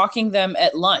for walking them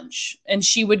at lunch. And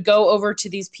she would go over to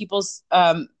these people's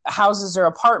houses or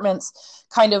apartments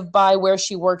kind of by where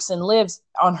she works and lives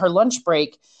on her lunch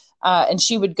break. And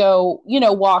she would go,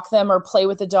 walk them or play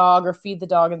with the dog or feed the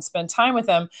dog and spend time with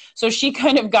them. So she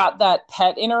kind of got that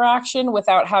pet interaction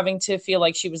without having to feel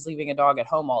like she was leaving a dog at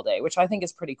home all day, which I think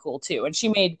is pretty cool too. And she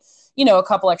made, a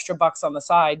couple extra bucks on the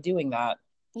side doing that.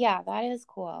 Yeah, that is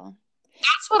cool.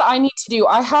 That's what I need to do.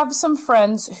 I have some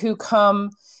friends who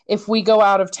come, if we go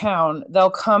out of town,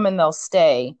 they'll come and they'll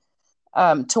stay,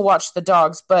 to watch the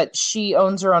dogs, but she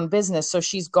owns her own business, so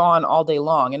she's gone all day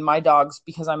long. And my dogs,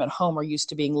 because I'm at home, are used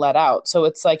to being let out. So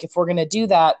it's like, if we're going to do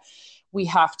that, we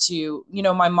have to,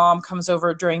 my mom comes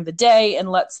over during the day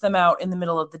and lets them out in the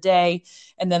middle of the day.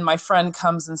 And then my friend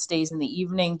comes and stays in the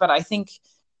evening. But I think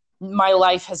my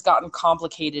life has gotten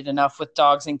complicated enough with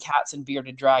dogs and cats and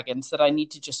bearded dragons that I need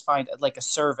to just find like a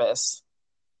service.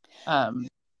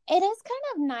 It is kind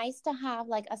of nice to have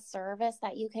like a service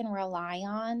that you can rely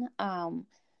on.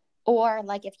 Or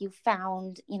like if you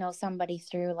found, somebody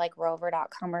through like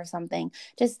rover.com or something,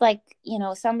 just like,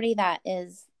 somebody that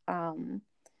is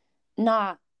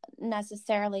not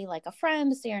necessarily like a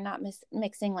friend. So you're not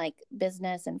mixing like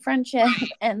business and friendship.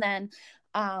 and then,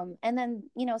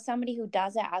 somebody who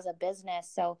does it as a business.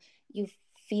 So you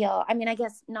feel, I mean, I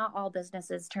guess not all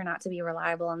businesses turn out to be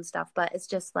reliable and stuff, but it's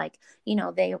just like,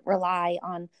 they rely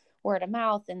on word of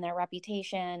mouth and their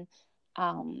reputation.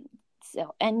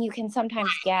 So, and you can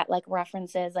sometimes get like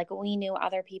references, like we knew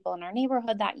other people in our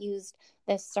neighborhood that used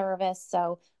this service.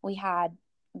 So we had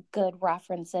good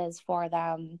references for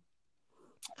them.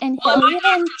 And well,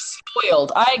 even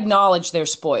spoiled. I acknowledge they're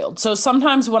spoiled. So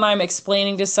sometimes when I'm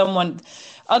explaining to someone,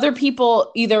 other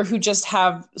people either who just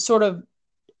have sort of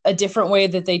a different way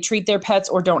that they treat their pets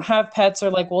or don't have pets,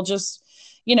 or like, we'll just,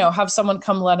 have someone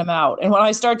come let them out. And when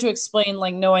I start to explain,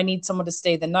 like, no, I need someone to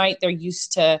stay the night, they're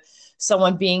used to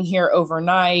someone being here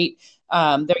overnight.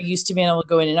 They're used to being able to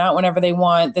go in and out whenever they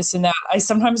want, this and that. I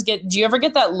sometimes do you ever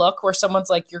get that look where someone's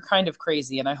like, you're kind of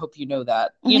crazy? And I hope you know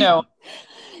that,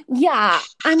 Yeah.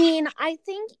 I mean, I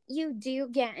think you do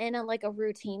get in a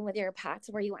routine with your pets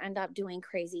where you end up doing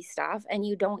crazy stuff and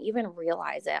you don't even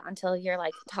realize it until you're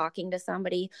like talking to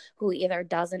somebody who either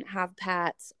doesn't have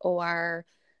pets or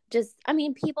just, I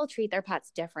mean, people treat their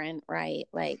pets different, right?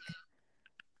 Like,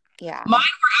 yeah. Mine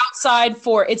were outside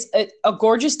it's a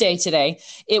gorgeous day today.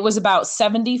 It was about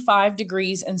 75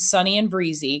 degrees and sunny and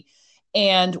breezy.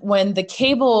 And when the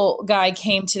cable guy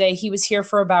came today, he was here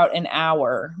for about an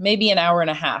hour, maybe an hour and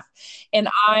a half. And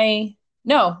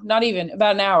no, not even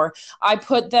about an hour. I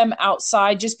put them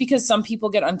outside just because some people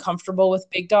get uncomfortable with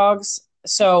big dogs.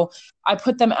 So I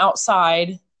put them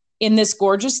outside in this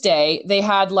gorgeous day. They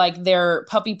had like their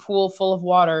puppy pool full of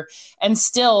water, and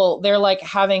still they're like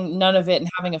having none of it and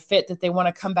having a fit that they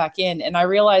want to come back in. And I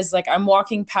realized, like, I'm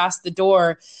walking past the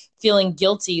door feeling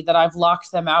guilty that I've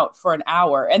locked them out for an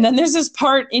hour. And then there's this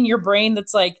part in your brain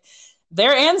that's like,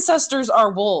 their ancestors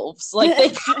are wolves. Like, they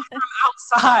come from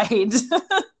outside.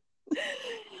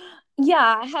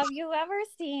 Yeah. Have you ever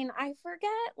seen, I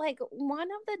forget, like one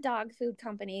of the dog food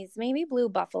companies, maybe Blue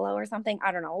Buffalo or something,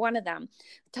 I don't know, one of them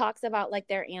talks about like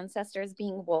their ancestors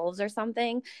being wolves or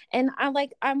something. And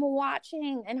I'm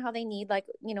watching and how they need like,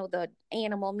 the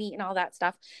animal meat and all that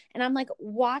stuff. And I'm like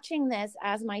watching this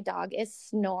as my dog is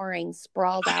snoring,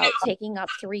 sprawled out, taking up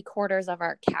 3/4 of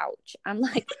our couch. I'm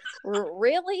like,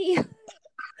 really?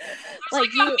 like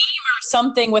a meme or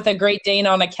something with a Great Dane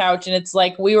on a couch. And it's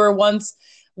like, we were once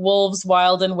wolves,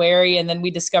 wild and wary, and then we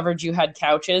discovered you had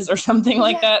couches or something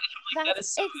like that. Like,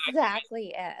 that's so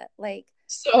exactly accurate. It. Like,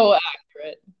 so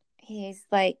accurate. He's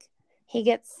like, he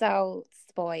gets so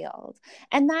spoiled.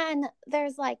 And then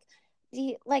there's like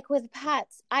with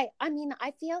pets, I mean,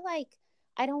 I feel like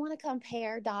I don't want to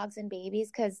compare dogs and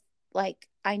babies because like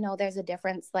I know there's a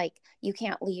difference. Like, you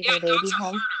can't leave your baby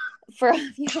home for a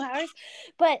few hours.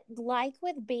 But like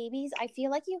with babies, I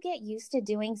feel like you get used to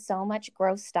doing so much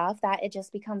gross stuff that it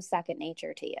just becomes second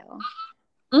nature to you.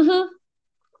 Mm-hmm.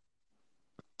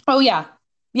 Oh, yeah.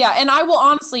 Yeah. And I will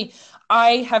honestly,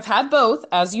 I have had both.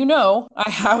 As you know, I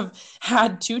have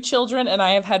had 2 children and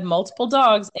I have had multiple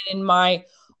dogs. And in my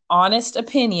honest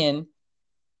opinion,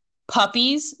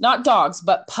 puppies, not dogs,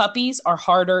 but puppies are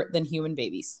harder than human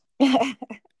babies. I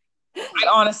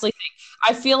honestly think,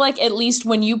 I feel like at least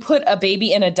when you put a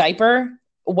baby in a diaper,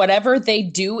 whatever they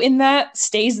do in that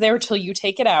stays there till you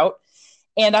take it out.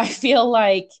 And I feel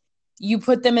like you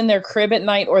put them in their crib at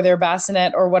night or their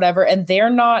bassinet or whatever, and they're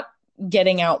not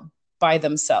getting out by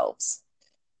themselves.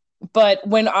 But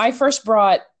when I first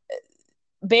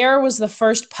Bear was the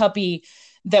first puppy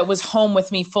that was home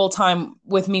with me full time,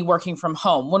 with me working from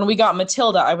home. When we got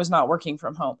Matilda, I was not working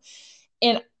from home.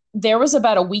 And there was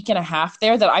about a week and a half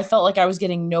there that I felt like I was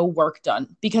getting no work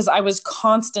done because I was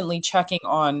constantly checking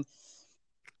on,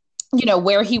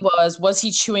 where he was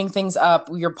he chewing things up,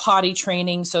 your potty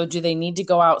training. So do they need to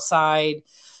go outside?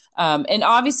 And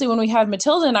obviously when we had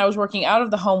Matilda and I was working out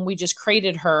of the home, we just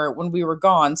crated her when we were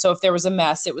gone. So if there was a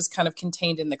mess, it was kind of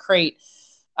contained in the crate.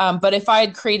 But if I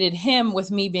had crated him with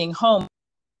me being home,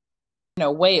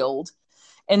 wailed.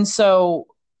 And so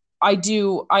I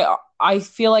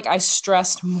feel like I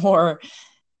stressed more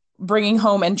bringing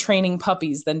home and training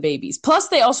puppies than babies. Plus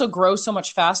they also grow so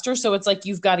much faster. So it's like,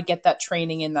 you've got to get that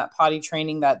training in, that potty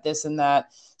training, that this and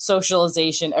that,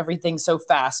 socialization, everything so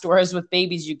fast. Whereas with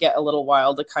babies, you get a little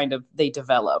while to they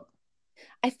develop.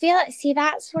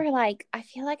 That's where like, I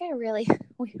feel like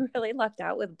we really lucked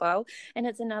out with Bo. And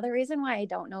it's another reason why I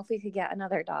don't know if we could get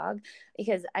another dog,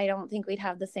 because I don't think we'd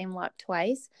have the same luck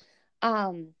twice.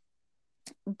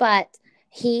 But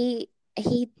he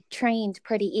trained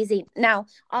pretty easy. Now,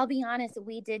 I'll be honest,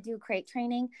 we did do crate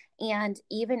training. And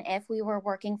even if we were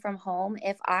working from home,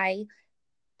 if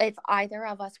either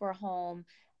of us were home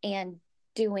and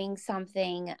doing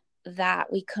something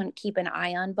that we couldn't keep an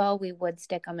eye on Bo, we would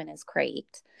stick him in his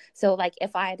crate. So like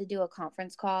if I had to do a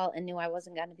conference call and knew I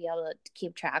wasn't going to be able to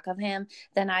keep track of him,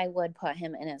 then I would put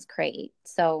him in his crate.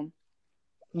 So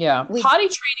yeah, potty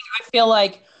training, I feel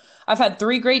like I've had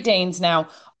 3 Great Danes now.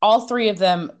 All 3 of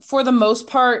them, for the most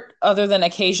part, other than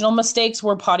occasional mistakes,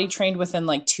 were potty trained within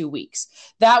like 2 weeks.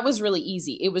 That was really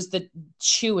easy. It was the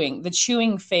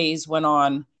chewing phase went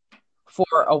on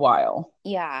for a while.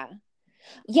 Yeah.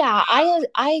 Yeah,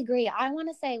 I agree. I want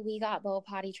to say we got Bo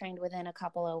potty trained within a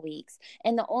couple of weeks.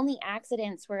 And the only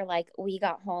accidents were like we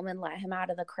got home and let him out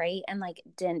of the crate and like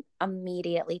didn't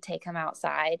immediately take him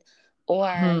outside or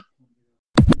Hmm.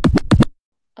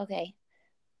 okay.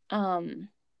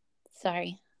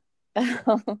 Sorry.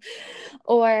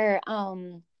 or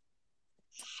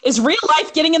Is real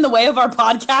life getting in the way of our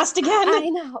podcast again? I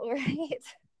know, right?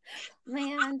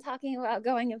 Man, talking about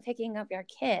going and picking up your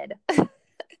kid.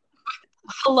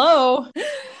 Hello.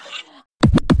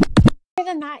 Other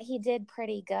than that, he did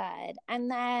pretty good. And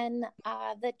then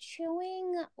the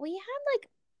chewing, we had like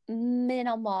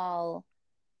minimal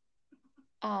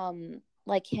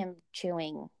like him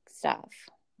chewing stuff.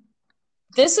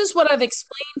 This is what I've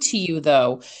explained to you,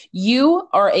 though. You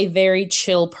are a very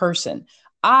chill person.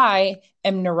 I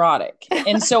am neurotic.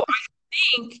 And so I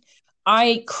think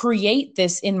I create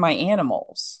this in my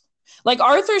animals. Like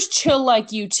Arthur's chill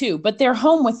like you too, but they're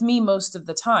home with me most of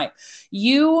the time.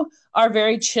 You are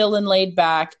very chill and laid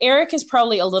back. Eric is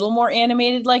probably a little more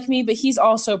animated like me, but he's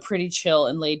also pretty chill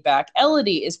and laid back.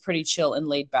 Elodie is pretty chill and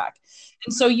laid back.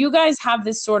 And so you guys have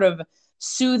this sort of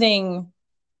soothing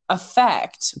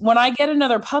effect. When I get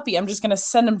another puppy, I'm just going to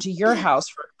send him to your house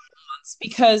for months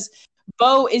because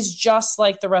Bo is just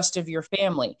like the rest of your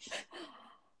family.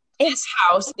 This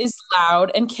house is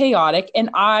loud and chaotic, and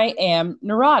I am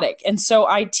neurotic. And so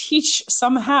I teach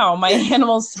somehow my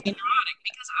animals to be neurotic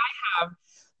because I have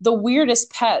the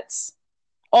weirdest pets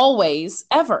always,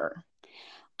 ever.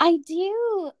 I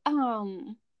do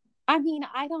I mean,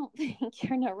 I don't think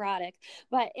you're neurotic,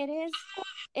 but it is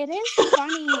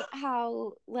funny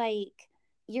how like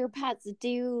your pets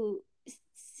do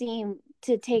seem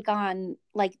to take on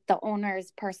like the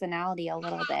owner's personality a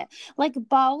little bit. Like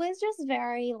Bo is just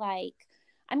very like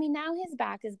I mean now his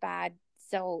back is bad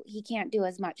so he can't do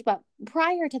as much. But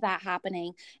prior to that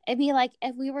happening, it'd be like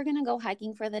if we were gonna go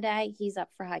hiking for the day, he's up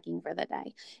for hiking for the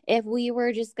day. If we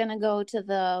were just gonna go to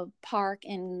the park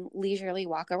and leisurely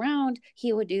walk around,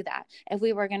 he would do that. If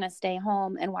we were gonna stay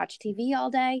home and watch TV all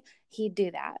day, he'd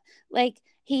do that. Like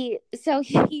he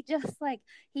just like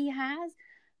he has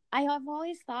I have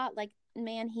always thought like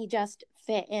man he just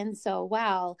fit in so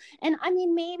well. And I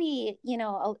mean maybe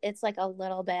it's like a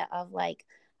little bit of like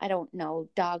I don't know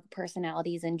dog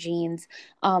personalities and genes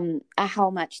how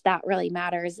much that really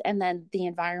matters and then the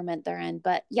environment they're in.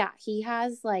 But yeah, he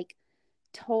has like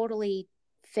totally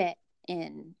fit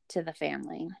into the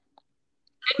family.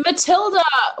 And Matilda,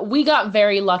 we got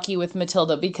very lucky with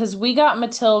Matilda because we got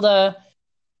Matilda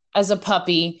as a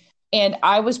puppy, and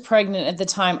I was pregnant at the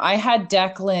time. I had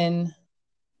Declan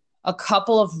a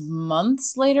couple of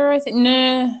months later, I think.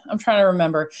 Nah, I'm trying to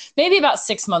remember. Maybe about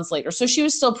 6 months later. So she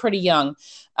was still pretty young.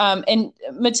 And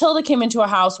Matilda came into a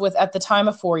house with, at the time,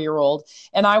 a 4-year-old,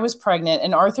 and I was pregnant,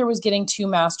 and Arthur was getting 2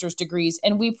 master's degrees,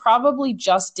 and we probably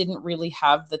just didn't really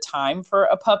have the time for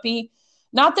a puppy.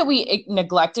 Not that we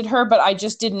neglected her, but I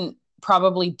just didn't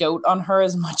probably dote on her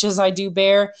as much as I do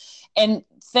Bear. And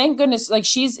thank goodness, like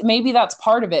maybe that's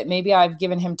part of it. Maybe I've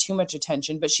given him too much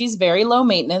attention, but she's very low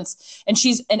maintenance and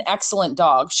she's an excellent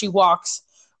dog. She walks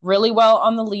really well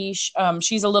on the leash.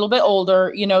 She's a little bit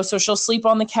older, so she'll sleep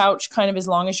on the couch kind of as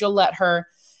long as you'll let her.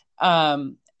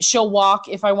 She'll walk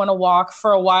if I want to walk.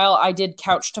 For a while, I did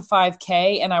couch to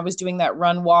 5K and I was doing that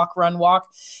run, walk,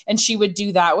 and she would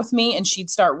do that with me and she'd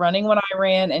start running when I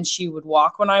ran and she would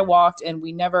walk when I walked, and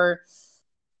we never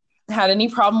had any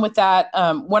problem with that.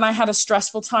 When I had a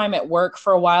stressful time at work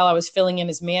for a while, I was filling in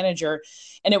as manager.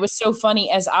 And it was so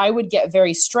funny. As I would get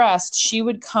very stressed, she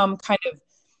would come kind of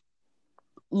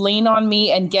lean on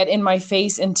me and get in my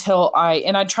face and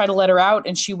I'd try to let her out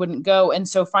and she wouldn't go. And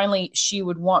so finally she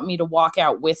would want me to walk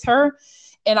out with her.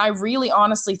 And I really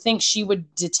honestly think she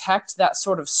would detect that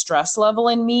sort of stress level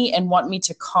in me and want me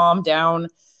to calm down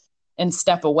and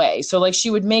step away. So like she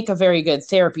would make a very good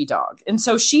therapy dog. And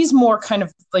so she's more kind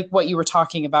of like what you were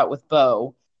talking about with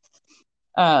Bo.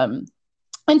 And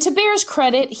to Bear's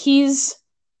credit,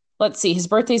 let's see, his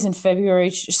birthday's in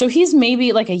February. So he's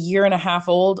maybe like a year and a half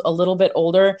old, a little bit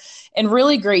older. And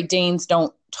really Great Danes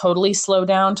don't totally slow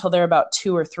down till they're about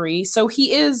 2 or 3. So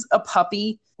he is a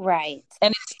puppy. Right.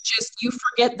 And it's just, you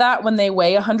forget that when they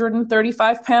weigh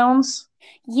 135 pounds.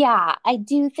 Yeah, I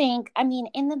do think, I mean,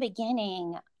 in the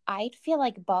beginning, I feel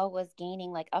like Bo was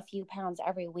gaining like a few pounds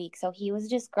every week. So he was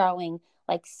just growing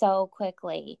like so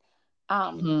quickly.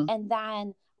 Mm-hmm. And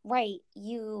then right.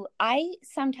 I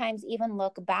sometimes even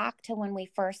look back to when we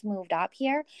first moved up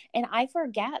here, and I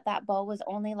forget that Bo was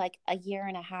only like a year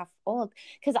and a half old.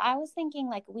 Because I was thinking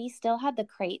like we still had the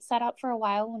crate set up for a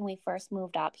while when we first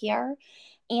moved up here.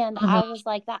 And I Mhm. was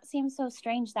like, that seems so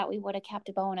strange that we would have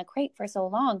kept Bo in a crate for so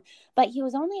long. But he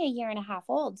was only a year and a half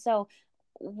old. So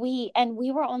we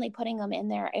were only putting him in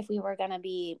there if we were gonna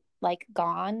be like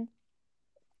gone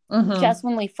Mhm. just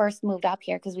when we first moved up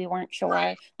here because we weren't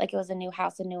sure, like it was a new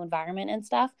house, a new environment and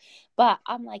stuff. But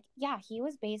I'm like, yeah, he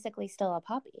was basically still a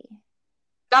puppy.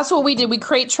 That's what we did. We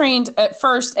crate trained at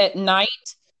first at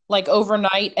night, like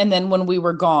overnight, and then when we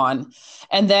were gone.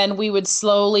 And then we would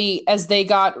slowly, as they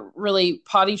got really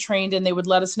potty trained and they would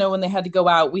let us know when they had to go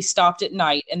out, we stopped at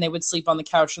night and they would sleep on the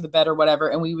couch or the bed or whatever.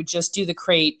 And we would just do the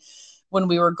crate when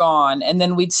we were gone. And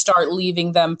then we'd start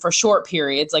leaving them for short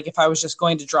periods, like if I was just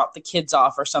going to drop the kids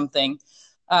off or something.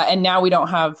 And now we don't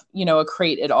have, a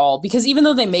crate at all because even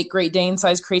though they make Great Dane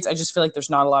size crates, I just feel like there's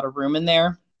not a lot of room in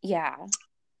there. Yeah.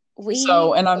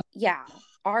 So, We, and I'm yeah,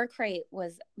 our crate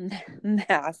was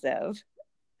massive.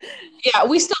 Yeah,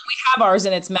 we have ours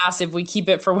and it's massive. We keep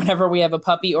it for whenever we have a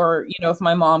puppy or, if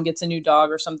my mom gets a new dog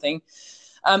or something.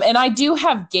 And I do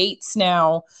have gates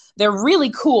now. They're really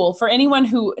cool for anyone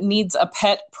who needs a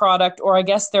pet product, or I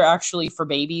guess they're actually for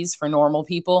babies, for normal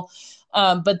people.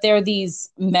 But they're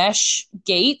these mesh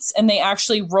gates and they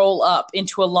actually roll up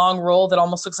into a long roll that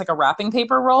almost looks like a wrapping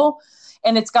paper roll.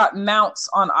 And it's got mounts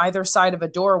on either side of a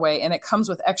doorway and it comes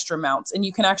with extra mounts. And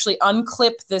you can actually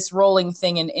unclip this rolling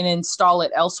thing and install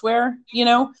it elsewhere.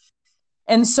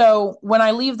 And so when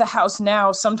I leave the house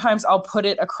now, sometimes I'll put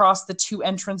it across the two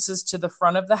entrances to the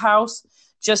front of the house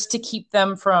just to keep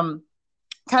them from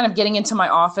kind of getting into my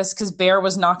office because Bear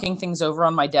was knocking things over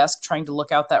on my desk trying to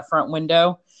look out that front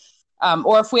window.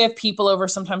 Or if we have people over,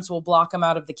 sometimes we'll block them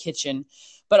out of the kitchen.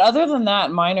 But other than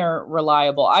that, mine are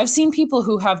reliable. I've seen people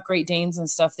who have Great Danes and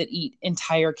stuff that eat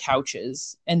entire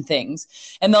couches and things.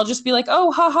 And they'll just be like,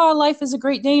 oh, haha, life is a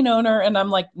Great Dane owner. And I'm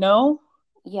like, no,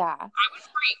 Yeah.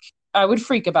 I would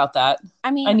freak about that. I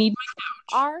I mean, need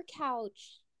my couch. our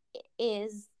couch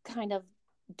is kind of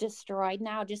destroyed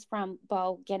now just from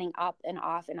Bo getting up and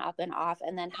off and up and off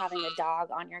and then having a dog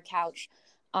on your couch.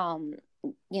 Um,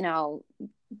 you know,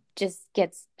 just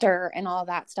gets dirt and all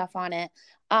that stuff on it.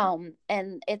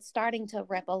 And it's starting to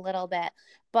rip a little bit,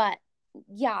 but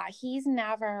yeah, he's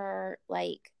never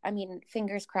like, I mean,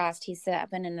 fingers crossed he's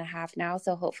 7.5 now.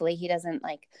 So hopefully he doesn't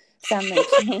like suddenly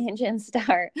change and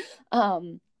start,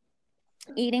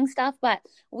 eating stuff, but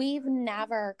we've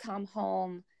never come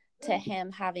home to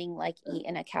him having like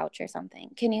eaten a couch or something.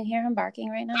 Can you hear him barking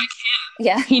right now?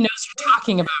 Yeah. He knows you're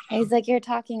talking about He's like, you're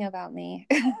talking about me.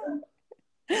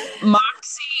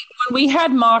 Moxie. When we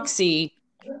had Moxie,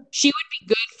 she would be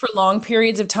good for long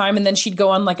periods of time and then she'd go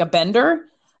on like a bender.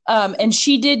 And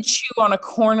she did chew on a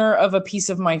corner of a piece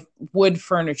of my wood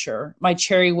furniture, my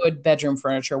cherry wood bedroom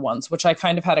furniture once, which I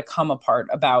kind of had to come apart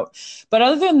about. But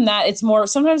other than that, it's more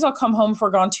sometimes I'll come home if we're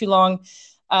gone too long.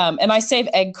 And I save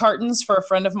egg cartons for a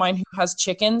friend of mine who has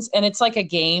chickens. And it's like a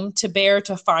game to Bear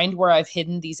to find where I've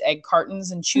hidden these egg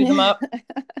cartons and chew them up. But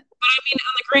I mean,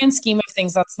 on the grand scheme of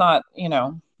things, that's not,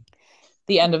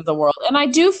 the end of the world. And I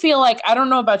do feel like, I don't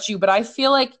know about you, but I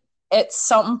feel like at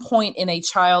some point in a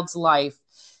child's life,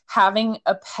 having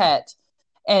a pet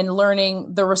and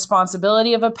learning the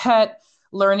responsibility of a pet,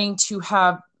 learning to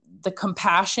have the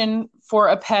compassion for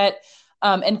a pet,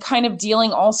 and kind of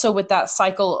dealing also with that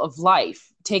cycle of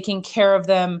life, taking care of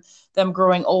them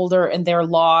growing older and their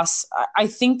loss. I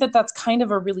think that that's kind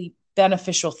of a really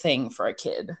beneficial thing for a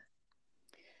kid.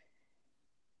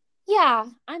 Yeah,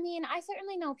 I mean, I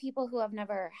certainly know people who have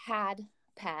never had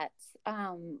pets.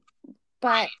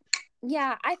 But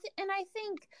yeah, I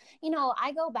think,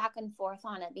 I go back and forth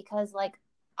on it because like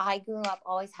I grew up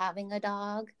always having a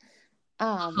dog.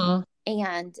 Mhm.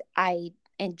 And I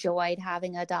enjoyed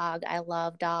having a dog. I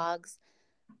love dogs,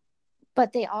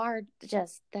 but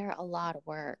they're a lot of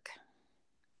work.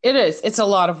 It is. It's a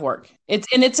lot of work.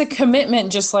 It's a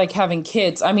commitment just like having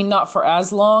kids. I mean, not for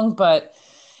as long, but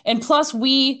and plus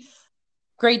we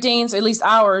Great Danes, at least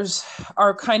ours,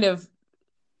 are kind of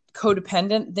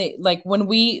codependent. They like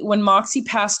when Moxie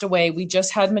passed away, we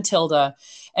just had Matilda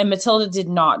and Matilda did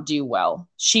not do well.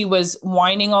 She was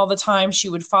whining all the time. She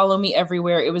would follow me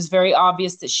everywhere. It was very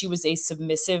obvious that she was a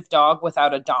submissive dog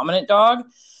without a dominant dog.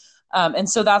 And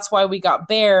so that's why we got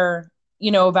Bear,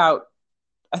 about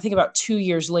I think about 2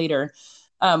 years later.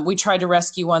 We tried to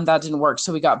rescue one that didn't work.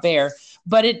 So we got Bear.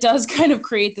 But it does kind of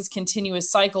create this continuous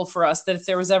cycle for us that if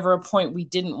there was ever a point we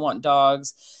didn't want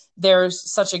dogs,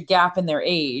 there's such a gap in their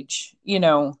age.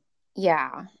 Yeah.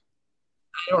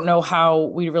 I don't know how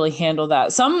we really handle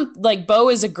that. Some like Bo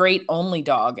is a great only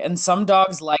dog, and some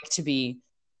dogs like to be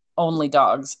only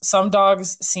dogs. Some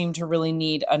dogs seem to really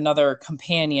need another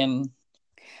companion.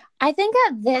 I think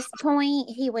at this point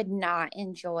he would not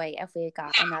enjoy if we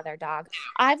got another dog.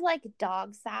 I've like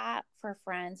dog sat for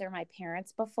friends or my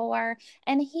parents before,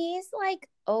 and he's like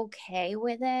okay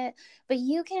with it, but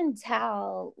you can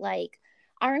tell like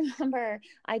I remember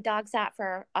I dog sat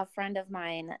for a friend of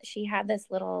mine. She had this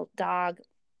little dog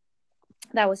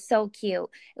that was so cute.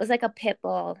 It was like a pit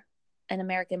bull, an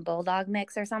American bulldog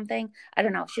mix or something. I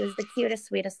don't know. She was the cutest,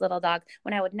 sweetest little dog.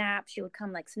 When I would nap, she would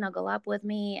come like snuggle up with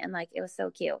me and like it was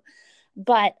so cute.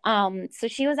 But so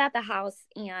she was at the house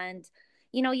and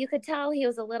you could tell he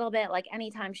was a little bit like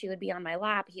anytime she would be on my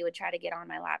lap, he would try to get on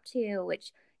my lap too,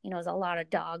 which is a lot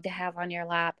of dog to have on your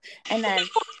lap. And then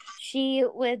she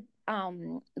would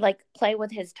like play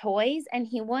with his toys and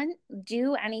he wouldn't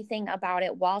do anything about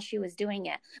it while she was doing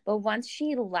it, but once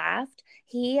she left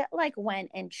he like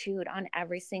went and chewed on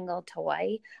every single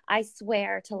toy. I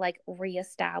swear to like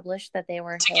reestablish that they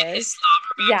were To get his his.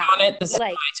 slobber Yeah, back on it, this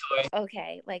like is my toy.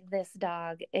 okay, like this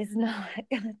dog is not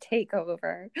gonna take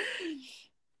over.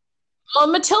 Well,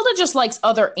 Matilda just likes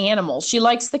other animals. She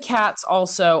likes the cats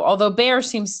also, although Bear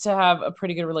seems to have a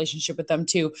pretty good relationship with them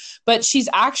too. But she's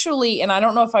actually, and I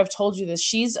don't know if I've told you this,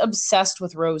 she's obsessed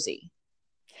with Rosie.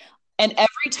 And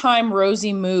every time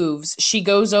Rosie moves, she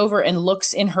goes over and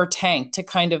looks in her tank to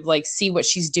kind of like see what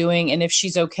she's doing and if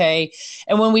she's okay.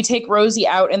 And when we take Rosie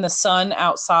out in the sun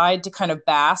outside to kind of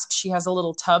bask, she has a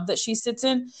little tub that she sits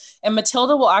in. And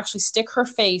Matilda will actually stick her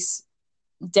face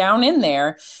down in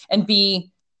there and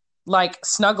be like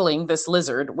snuggling this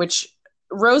lizard, which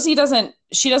she doesn't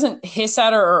hiss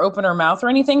at her or open her mouth or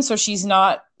anything. So she's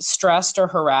not stressed or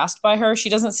harassed by her. She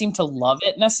doesn't seem to love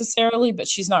it necessarily, but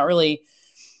she's not really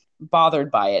bothered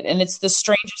by it. And it's the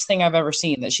strangest thing I've ever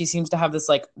seen that she seems to have this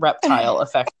like reptile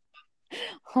effect.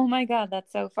 Oh my God,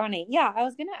 that's so funny. Yeah, I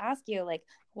was gonna ask you, like,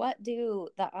 what do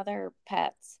the other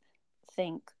pets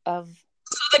think of?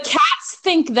 So the cats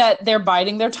think that they're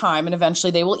biding their time and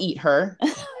eventually they will eat her.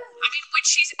 When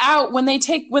she's out, when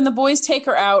the boys take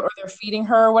her out or they're feeding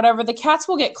her or whatever, the cats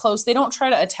will get close. They don't try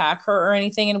to attack her or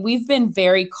anything. And we've been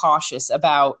very cautious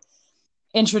about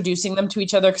introducing them to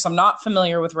each other because I'm not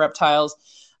familiar with reptiles.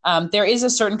 There is a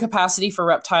certain capacity for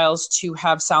reptiles to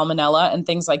have salmonella and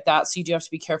things like that. So you do have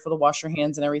to be careful to wash your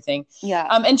hands and everything. Yeah.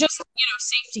 And just,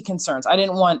 safety concerns. I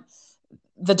didn't want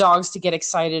the dogs to get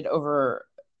excited over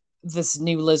this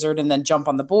new lizard and then jump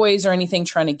on the boys or anything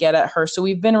trying to get at her. So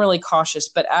we've been really cautious.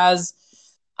 But as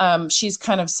she's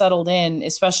kind of settled in,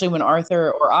 especially when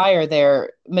Arthur or I are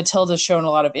there, Matilda's shown a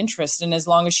lot of interest. And as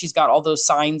long as she's got all those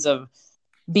signs of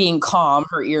being calm,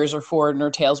 her ears are forward and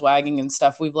her tail's wagging and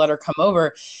stuff, we've let her come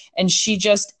over. And she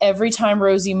just, every time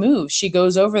Rosie moves, she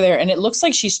goes over there and it looks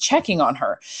like she's checking on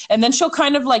her. And then she'll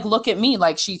kind of like look at me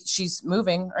like she's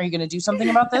moving. Are you going to do something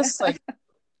about this? Like,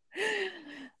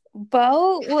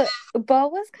 Bo was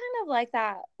kind of like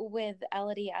that with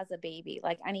Elodie as a baby.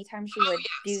 Like anytime she would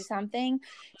do something,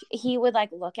 he would like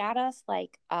look at us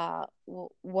like,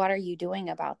 what are you doing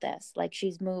about this? Like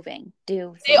she's moving,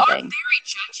 do something. They are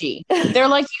very judgy. They're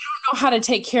like, you don't know how to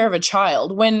take care of a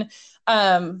child. When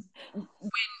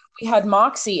we had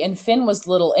Moxie and Finn was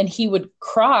little and he would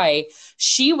cry,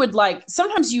 she would like,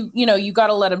 sometimes you got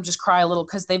to let them just cry a little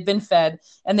because they've been fed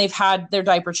and they've had their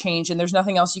diaper changed and there's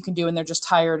nothing else you can do and they're just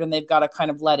tired and they've got to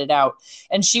kind of let it out.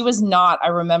 And she was not, I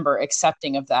remember,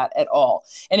 accepting of that at all.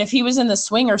 And if he was in the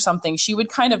swing or something, she would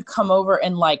kind of come over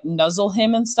and like nuzzle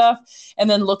him and stuff and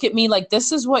then look at me like,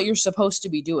 this is what you're supposed to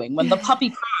be doing. When the puppy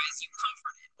cries, you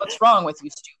comfort it. What's wrong with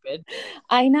you, stupid?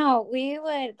 I know. We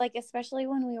would like, especially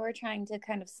when we were trying to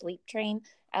kind of sleep train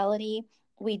Elodie,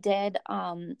 we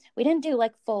didn't do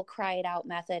like full cry it out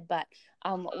method, but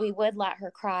we would let her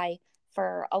cry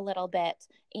for a little bit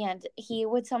and he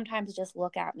would sometimes just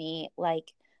look at me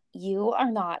like, you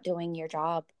are not doing your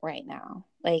job right now.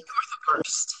 Like You're the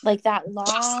worst. Like that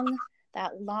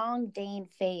long Dane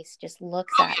face just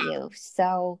looks at you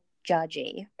so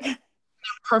judgy.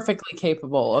 Perfectly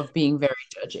capable of being very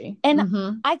judgy. And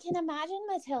I can imagine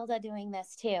Matilda doing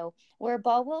this too, where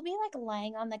Bo will be like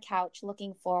laying on the couch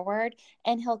looking forward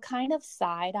and he'll kind of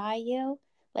side eye you,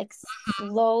 like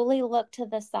slowly look to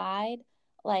the side,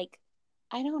 like,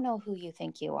 I don't know who you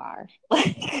think you are. Yeah.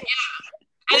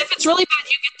 And if it's really bad,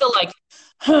 you get the like,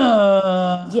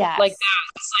 huh, yes. Like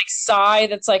that. It's like sigh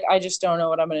that's like, I just don't know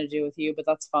what I'm going to do with you, but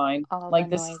that's fine. All like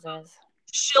the this noises.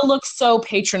 She'll look so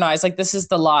patronized. Like, this is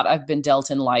the lot I've been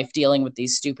dealt in life dealing with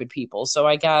these stupid people. So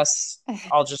I guess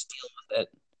I'll just deal with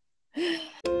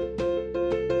it.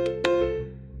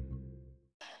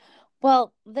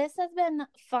 Well, this has been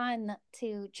fun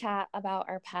to chat about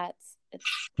our pets. It's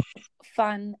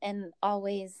fun and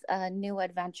always a new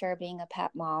adventure being a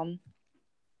pet mom.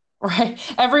 Right.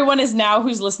 Everyone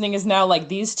who's listening is now like,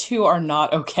 these two are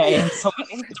not okay. And someone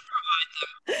needs to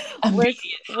provide them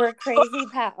We're crazy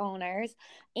pet owners.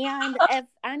 And if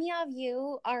any of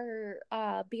you are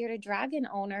bearded dragon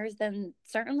owners, then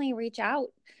certainly reach out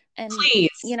and, please.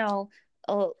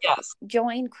 Yes.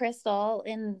 Join Crystal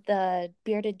in the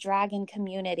bearded dragon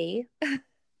community.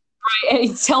 Right.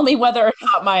 And tell me whether or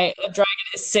not my dragon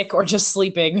is sick or just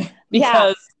sleeping.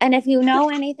 Because and if you know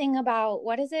anything about,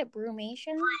 what is it,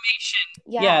 brumation?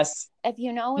 Yeah. Yes. If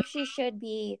you know if she should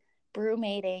be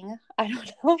brumating, I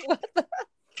don't know what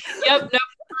Yep, no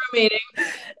brumating.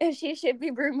 If she should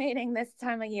be brumating this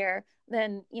time of year,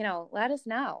 then, let us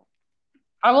know.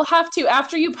 I will have to,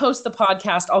 after you post the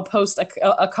podcast, I'll post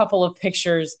a couple of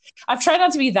pictures. I've tried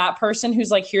not to be that person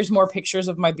who's like, here's more pictures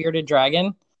of my bearded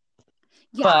dragon.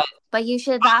 Yeah, but you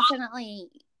should definitely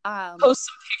post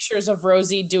some pictures of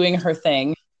Rosie doing her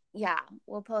thing. Yeah,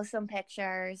 we'll post some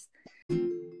pictures.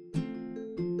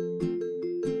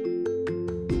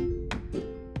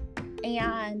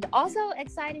 And also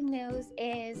exciting news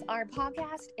is our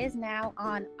podcast is now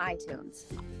on iTunes.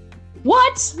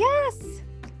 What? Yes.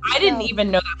 I didn't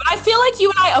even know that, but I feel like you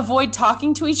and I avoid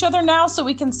talking to each other now so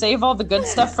we can save all the good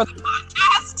stuff for the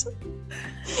podcast.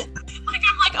 Like,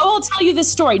 I'm like, oh, I'll tell you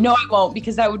this story. No, I won't,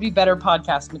 because that would be better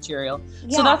podcast material.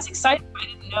 Yeah. So that's exciting. I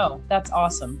didn't know. That's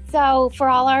awesome. So for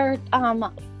all our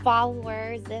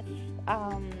followers, if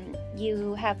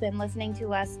you have been listening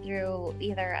to us through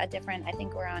either a different, I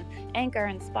think we're on Anchor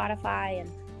and Spotify and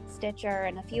Stitcher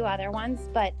and a few other ones,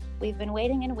 but we've been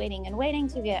waiting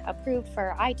to get approved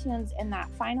for iTunes, and that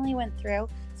finally went through.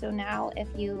 So now if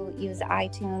you use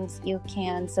iTunes, you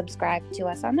can subscribe to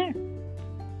us on there.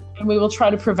 And we will try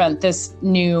to prevent this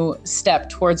new step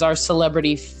towards our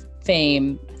celebrity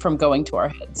fame from going to our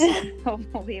heads.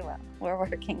 We will. We're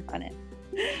working on it.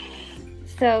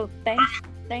 So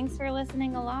thanks for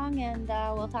listening along, and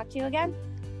we'll talk to you again.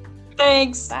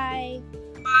 Thanks. Bye.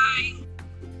 Bye.